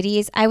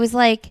activities. I was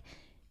like,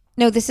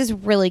 no, this is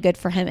really good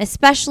for him,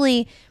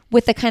 especially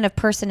with the kind of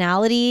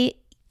personality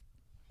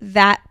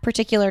that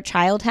particular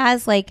child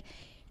has. Like,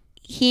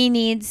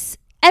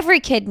 every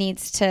kid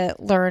needs to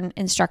learn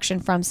instruction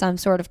from some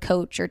sort of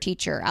coach or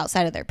teacher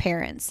outside of their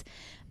parents.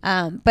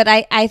 But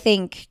I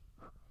think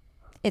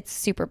it's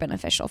super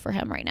beneficial for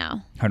him right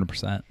now.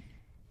 100%.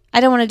 I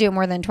don't want to do it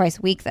more than twice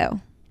a week,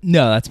 though.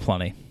 No, that's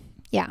plenty.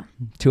 Yeah.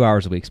 2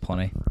 hours a week's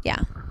plenty.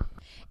 Yeah.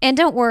 And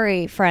don't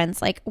worry,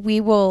 friends. Like,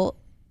 we will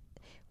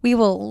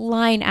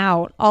line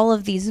out all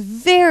of these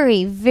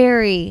very,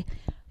 very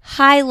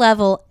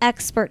high-level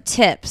expert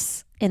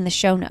tips in the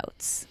show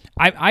notes.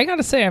 I got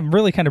to say, I'm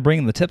really kind of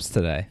bringing the tips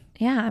today.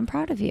 Yeah, I'm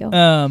proud of you.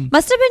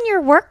 Must have been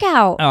your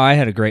workout. Oh, I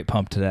had a great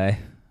pump today.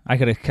 I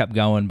could have kept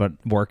going, but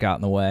work got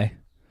in the way.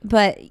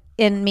 But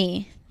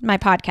my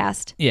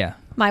podcast. Yeah.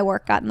 My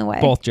work got in the way.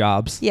 Both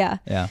jobs. Yeah.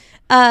 Yeah.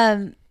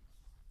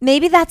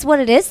 Maybe that's what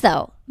it is,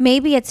 though.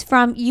 Maybe it's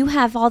you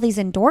have all these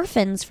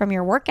endorphins from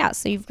your workout.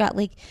 So you've got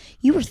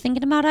you were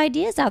thinking about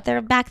ideas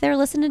back there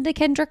listening to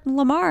Kendrick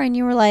Lamar, and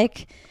you were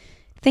like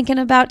thinking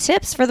about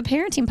tips for the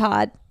parenting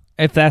pod.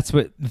 If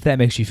that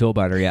makes you feel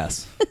better,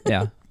 yes.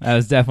 Yeah. I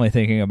was definitely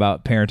thinking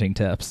about parenting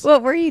tips.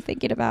 What were you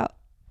thinking about?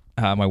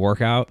 My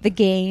workout. The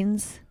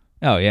gains.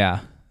 Oh,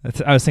 yeah.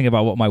 I was thinking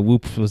about what my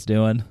Whoop was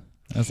doing.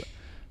 I was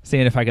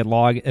seeing if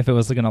it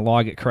was going to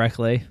log it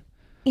correctly.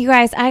 You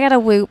guys, I got a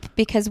Whoop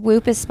because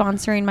Whoop is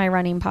sponsoring my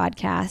running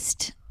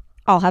podcast.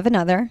 I'll have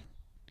another.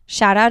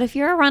 Shout out if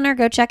you're a runner,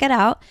 go check it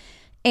out.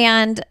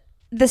 And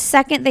the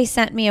second they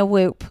sent me a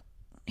Whoop,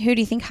 who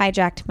do you think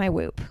hijacked my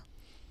Whoop?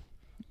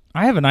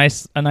 I have a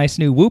nice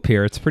new Whoop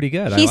here. It's pretty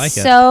good. He's I like it.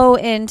 He's so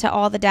into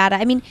all the data.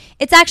 I mean,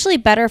 it's actually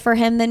better for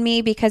him than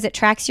me because it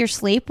tracks your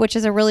sleep, which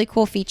is a really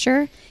cool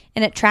feature.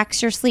 And it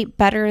tracks your sleep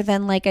better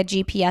than like a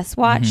GPS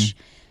watch.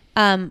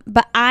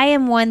 But I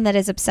am one that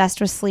is obsessed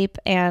with sleep,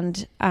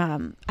 and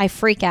I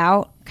freak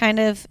out kind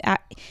of.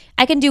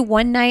 I can do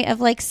one night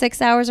of like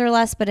 6 hours or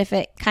less, but if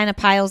it kind of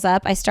piles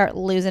up, I start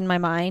losing my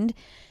mind.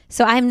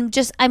 So I'm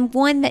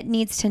one that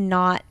needs to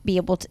not be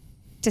able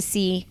to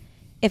see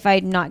if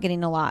I'm not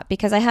getting a lot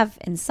because I have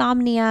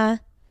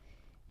insomnia.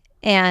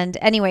 And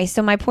anyway,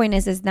 so my point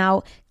is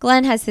now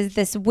Glenn has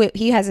this Whoop.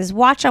 He has his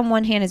watch on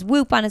one hand, his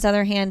Whoop on his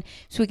other hand,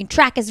 so he can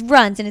track his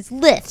runs and his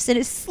lifts and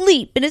his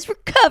sleep and his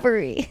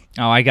recovery.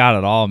 Oh, I got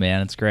it all,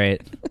 man. It's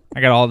great.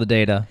 I got all the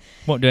data.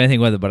 Won't do anything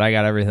with it, but I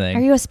got everything.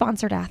 Are you a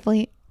sponsored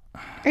athlete?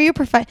 Are you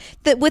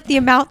with the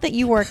amount that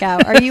you work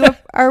out? Are you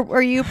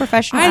a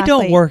professional athlete? I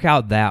don't work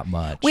out that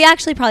much. We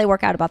actually probably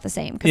work out about the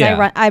same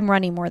because I'm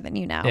running more than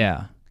you now.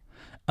 Yeah.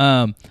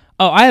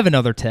 I have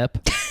another tip.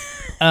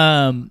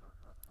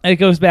 It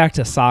goes back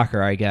to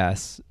soccer, I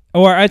guess.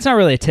 Or it's not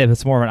really a tip,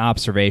 it's more of an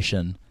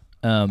observation.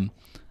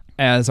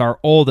 As our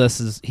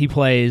oldest he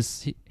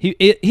plays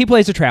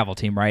a travel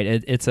team, right?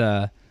 It's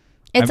a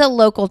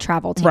local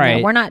travel team.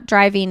 Right. We're not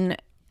driving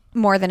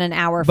more than an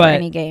hour for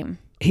any game.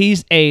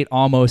 He's 8,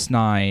 almost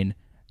 9.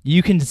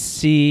 You can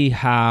see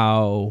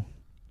how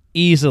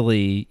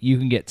easily you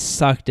can get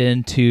sucked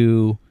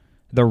into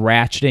the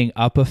ratcheting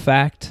up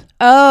effect.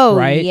 Oh,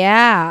 right?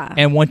 Yeah.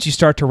 And once you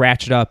start to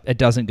ratchet up, it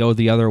doesn't go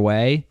the other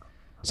way.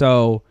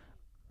 So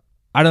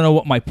I don't know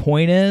what my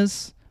point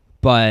is,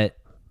 but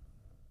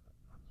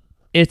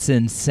it's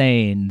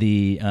insane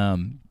the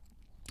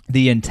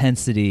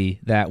intensity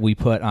that we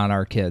put on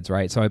our kids,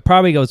 right? So it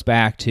probably goes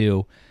back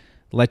to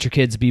let your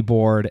kids be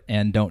bored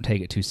and don't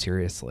take it too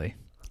seriously.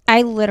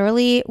 I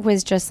literally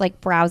was just like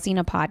browsing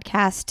a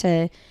podcast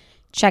to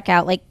check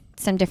out like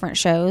some different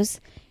shows,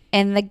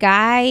 and the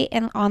guy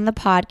on the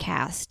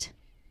podcast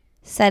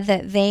said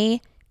that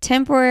they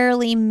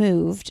temporarily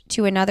moved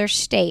to another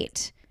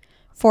state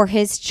for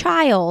his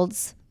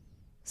child's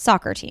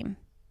soccer team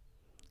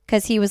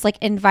because he was like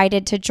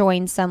invited to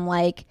join some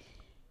like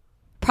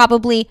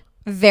probably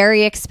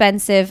very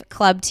expensive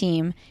club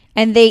team,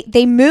 and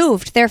they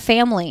moved their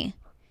family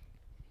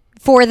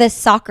for this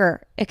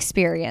soccer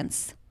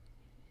experience.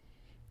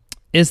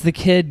 Is the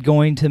kid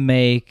going to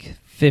make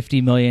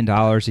 $50 million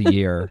a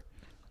year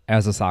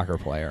as a soccer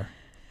player?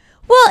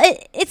 Well,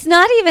 it's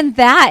not even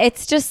that.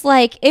 It's just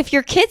like if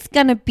your kid's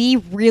going to be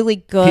really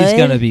good. He's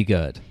going to be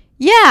good.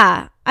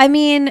 Yeah. I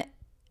mean,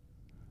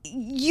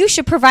 you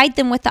should provide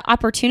them with the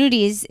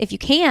opportunities if you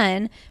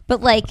can,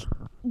 but like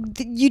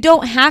you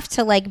don't have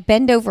to like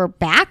bend over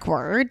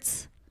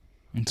backwards.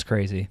 It's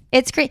crazy.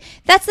 It's great.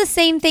 That's the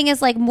same thing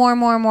as like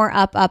more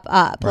up.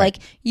 Right. Like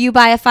you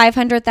buy a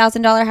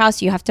 $500,000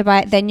 house, you have to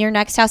buy, then your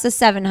next house is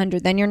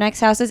 700, then your next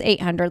house is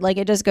 800. Like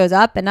it just goes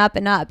up and up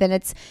and up. And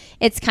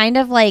it's kind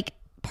of like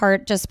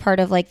part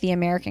of like the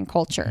American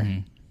culture.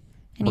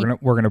 Mm-hmm. And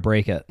we're gonna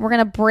break it. We're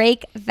gonna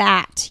break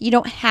that. You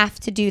don't have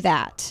to do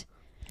that.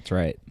 That's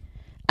right.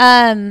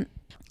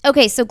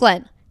 Okay, so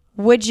Glenn,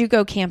 would you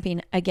go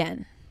camping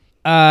again?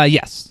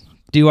 Yes.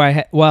 Do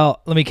I?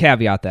 Well, let me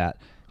caveat that.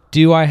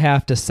 Do I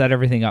have to set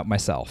everything up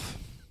myself?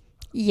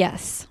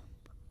 Yes.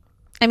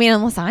 I mean,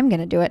 unless I'm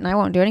going to do it and I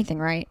won't do anything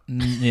right.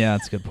 Yeah,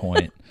 that's a good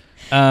point.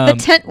 The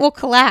tent will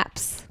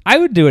collapse. I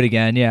would do it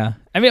again, yeah.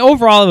 I mean,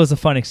 overall, it was a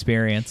fun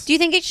experience. Do you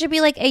think it should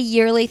be like a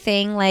yearly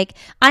thing? Like,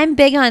 I'm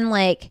big on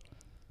like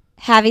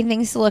having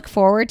things to look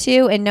forward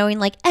to and knowing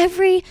like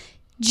every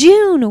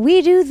June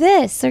we do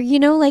this, or, you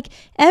know, like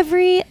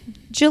every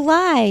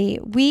July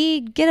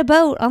we get a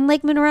boat on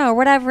Lake Monroe or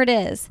whatever it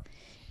is.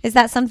 Is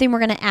that something we're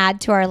going to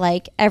add to our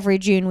like every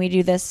June we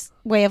do this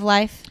way of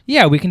life?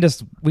 Yeah, we can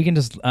just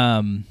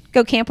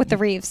go camp with the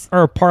Reeves,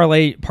 or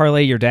parlay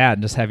your dad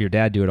and just have your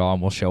dad do it all,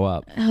 and we'll show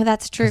up. Oh,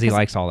 that's true. Because he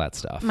likes all that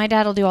stuff. My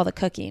dad will do all the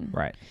cooking.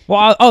 Right.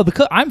 Well,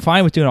 I'm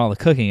fine with doing all the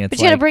cooking. But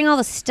you got to bring all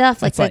the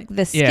stuff, like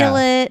the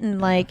skillet, yeah. and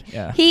like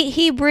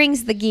he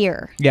brings the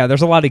gear. Yeah,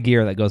 there's a lot of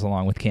gear that goes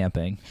along with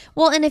camping.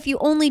 Well, and if you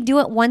only do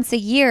it once a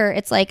year,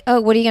 it's like,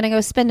 oh, what are you going to go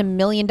spend $1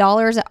 million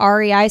at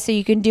REI so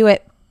you can do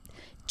it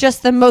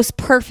just the most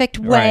perfect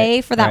way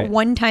for that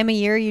one time a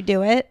year you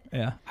do it?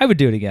 Yeah, I would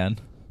do it again.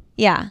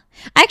 Yeah,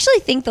 I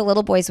actually think the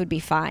little boys would be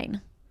fine.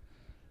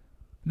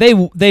 They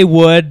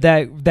would.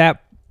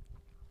 That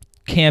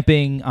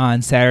camping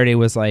on Saturday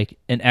was like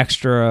an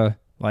extra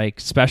like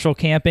special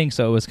camping,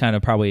 so it was kind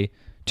of probably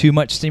too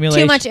much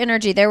stimulation. Too much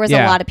energy. There was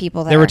a lot of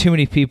people there. There were too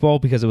many people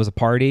because it was a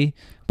party,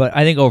 but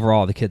I think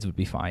overall the kids would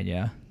be fine,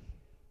 yeah.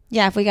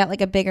 Yeah, if we got like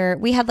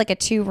we had like a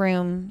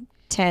 2-room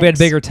tent. We had a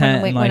bigger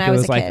tent, and like when it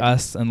was like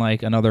us and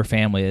like another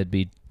family,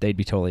 they'd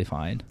be totally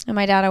fine. And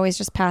my dad always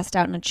just passed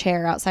out in a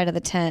chair outside of the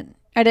tent.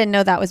 I didn't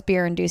know that was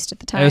beer induced at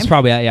the time. It was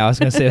probably, I was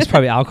going to say it was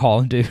probably alcohol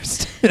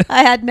induced.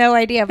 I had no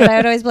idea, but I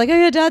would always be like, oh,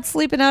 your dad's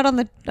sleeping out on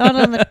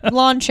the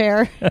lawn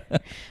chair.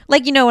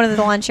 Like, you know, one of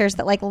the lawn chairs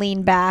that like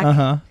lean back.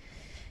 Uh-huh.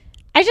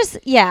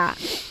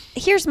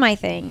 Here's my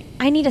thing.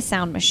 I need a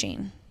sound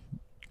machine.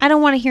 I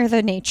don't want to hear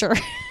the nature.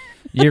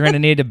 You're going to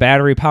need a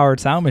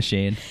battery-powered sound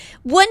machine.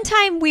 One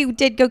time we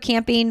did go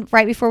camping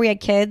right before we had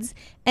kids,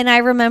 and I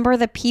remember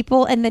the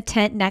people in the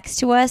tent next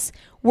to us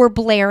were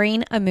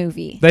blaring a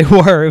movie. They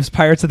were. It was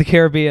Pirates of the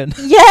Caribbean.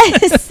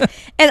 Yes.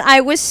 And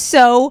I was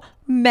so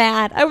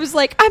mad. I was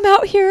like, I'm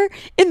out here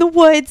in the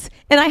woods,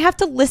 and I have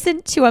to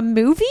listen to a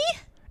movie?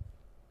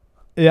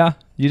 Yeah,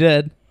 you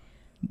did.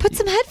 Put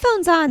some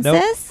headphones on,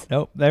 sis.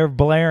 Nope. They were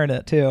blaring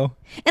it, too.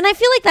 And I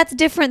feel like that's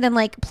different than,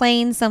 like,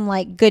 playing some,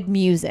 like, good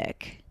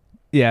music.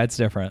 Yeah, it's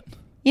different.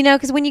 You know,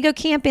 because when you go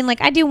camping,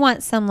 like, I do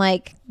want some,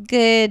 like,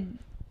 good,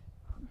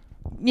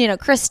 you know,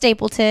 Chris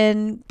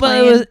Stapleton.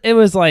 But it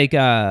was like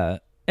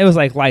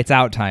lights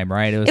out time,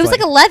 right? It was like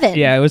 11.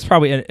 Yeah, it was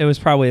probably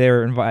they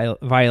were in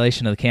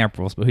violation of the camp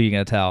rules, but who are you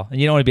going to tell? And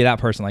you don't want to be that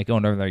person like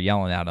going over there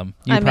yelling at them.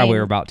 You probably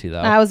were about to, though.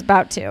 I was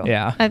about to.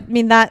 Yeah. I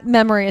mean, that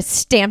memory is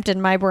stamped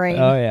in my brain.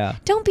 Oh, yeah.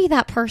 Don't be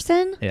that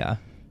person. Yeah.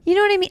 You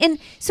know what I mean?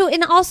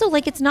 And also,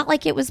 like, it's not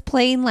like it was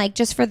playing, like,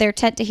 just for their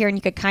tent to hear and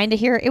you could kind of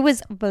hear it. It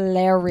was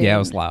blaring. Yeah, it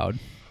was loud.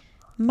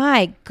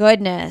 My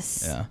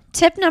goodness. Yeah.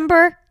 Tip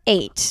number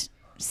 8,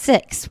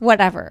 6,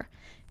 whatever.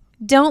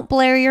 Don't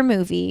blare your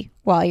movie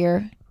while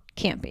you're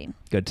camping.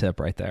 Good tip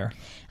right there.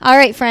 All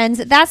right, friends.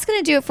 That's going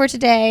to do it for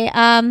today.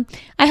 I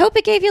hope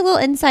it gave you a little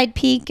inside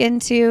peek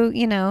into,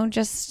 you know,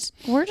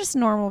 we're just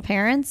normal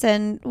parents,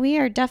 and we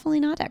are definitely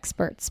not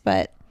experts,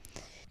 but.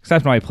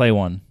 Except when I play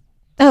one.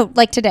 Oh,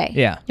 like today.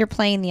 Yeah. You're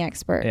playing the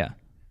expert. Yeah.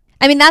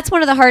 I mean, that's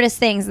one of the hardest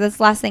things. That's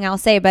the last thing I'll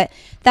say, but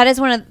that is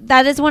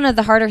one of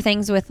the harder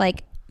things with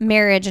like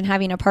marriage and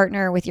having a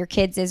partner with your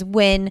kids is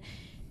when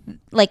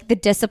like the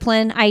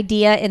discipline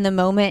idea in the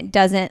moment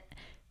doesn't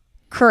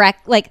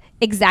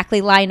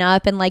exactly line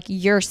up, and like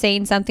you're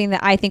saying something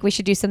that I think we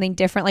should do something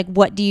different. Like,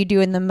 what do you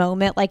do in the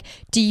moment? Like,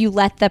 do you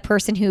let the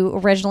person who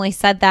originally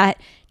said that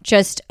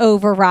just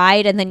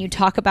override and then you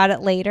talk about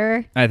it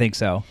later? I think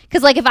so.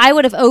 Because like if I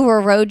would have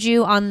overrode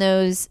you on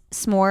those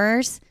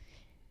s'mores,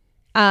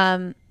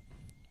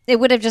 it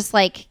would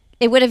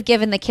have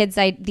given the kids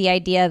the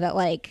idea that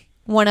like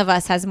one of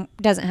us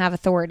doesn't have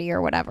authority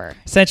or whatever.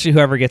 Essentially,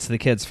 whoever gets to the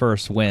kids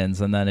first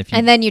wins, and then if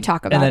you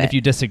talk about it. And then if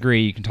you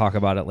disagree, you can talk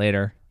about it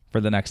later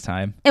for the next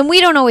time. And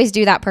we don't always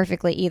do that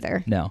perfectly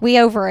either. No, we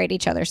override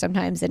each other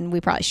sometimes, and we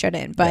probably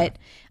shouldn't. But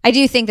I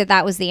do think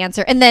that was the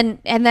answer. And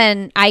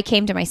then I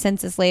came to my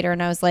senses later,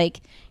 and I was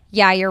like,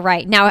 yeah, you're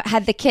right. Now,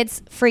 had the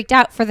kids freaked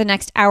out for the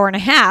next hour and a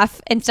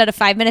half instead of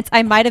 5 minutes,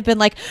 I might have been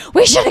like,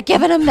 we should have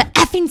given them the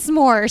effing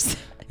s'mores.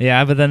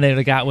 Yeah, but then they'd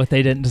have got what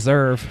they didn't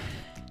deserve.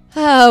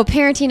 Oh,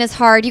 parenting is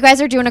hard. You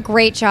guys are doing a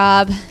great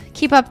job.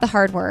 Keep up the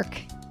hard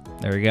work.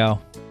 There we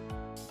go.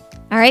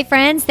 All right,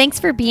 friends, thanks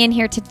for being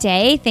here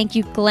today. Thank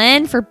you,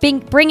 Glenn, for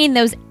bringing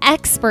those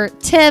expert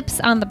tips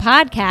on the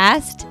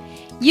podcast.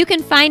 You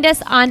can find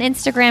us on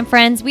Instagram,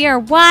 friends. We are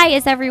Why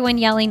Is Everyone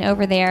Yelling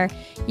over there.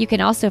 You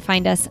can also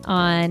find us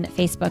on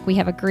Facebook. We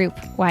have a group,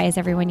 Why Is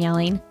Everyone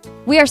Yelling?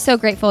 We are so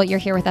grateful you're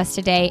here with us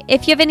today.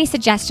 If you have any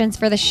suggestions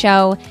for the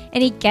show,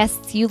 any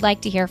guests you'd like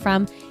to hear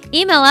from,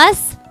 email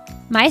us,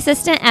 my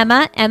assistant,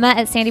 Emma at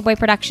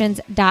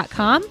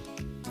sandyboyproductions.com,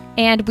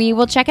 and we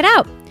will check it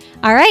out.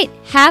 All right,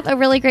 have a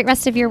really great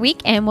rest of your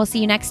week, and we'll see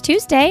you next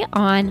Tuesday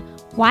on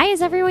Why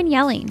Is Everyone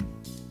Yelling?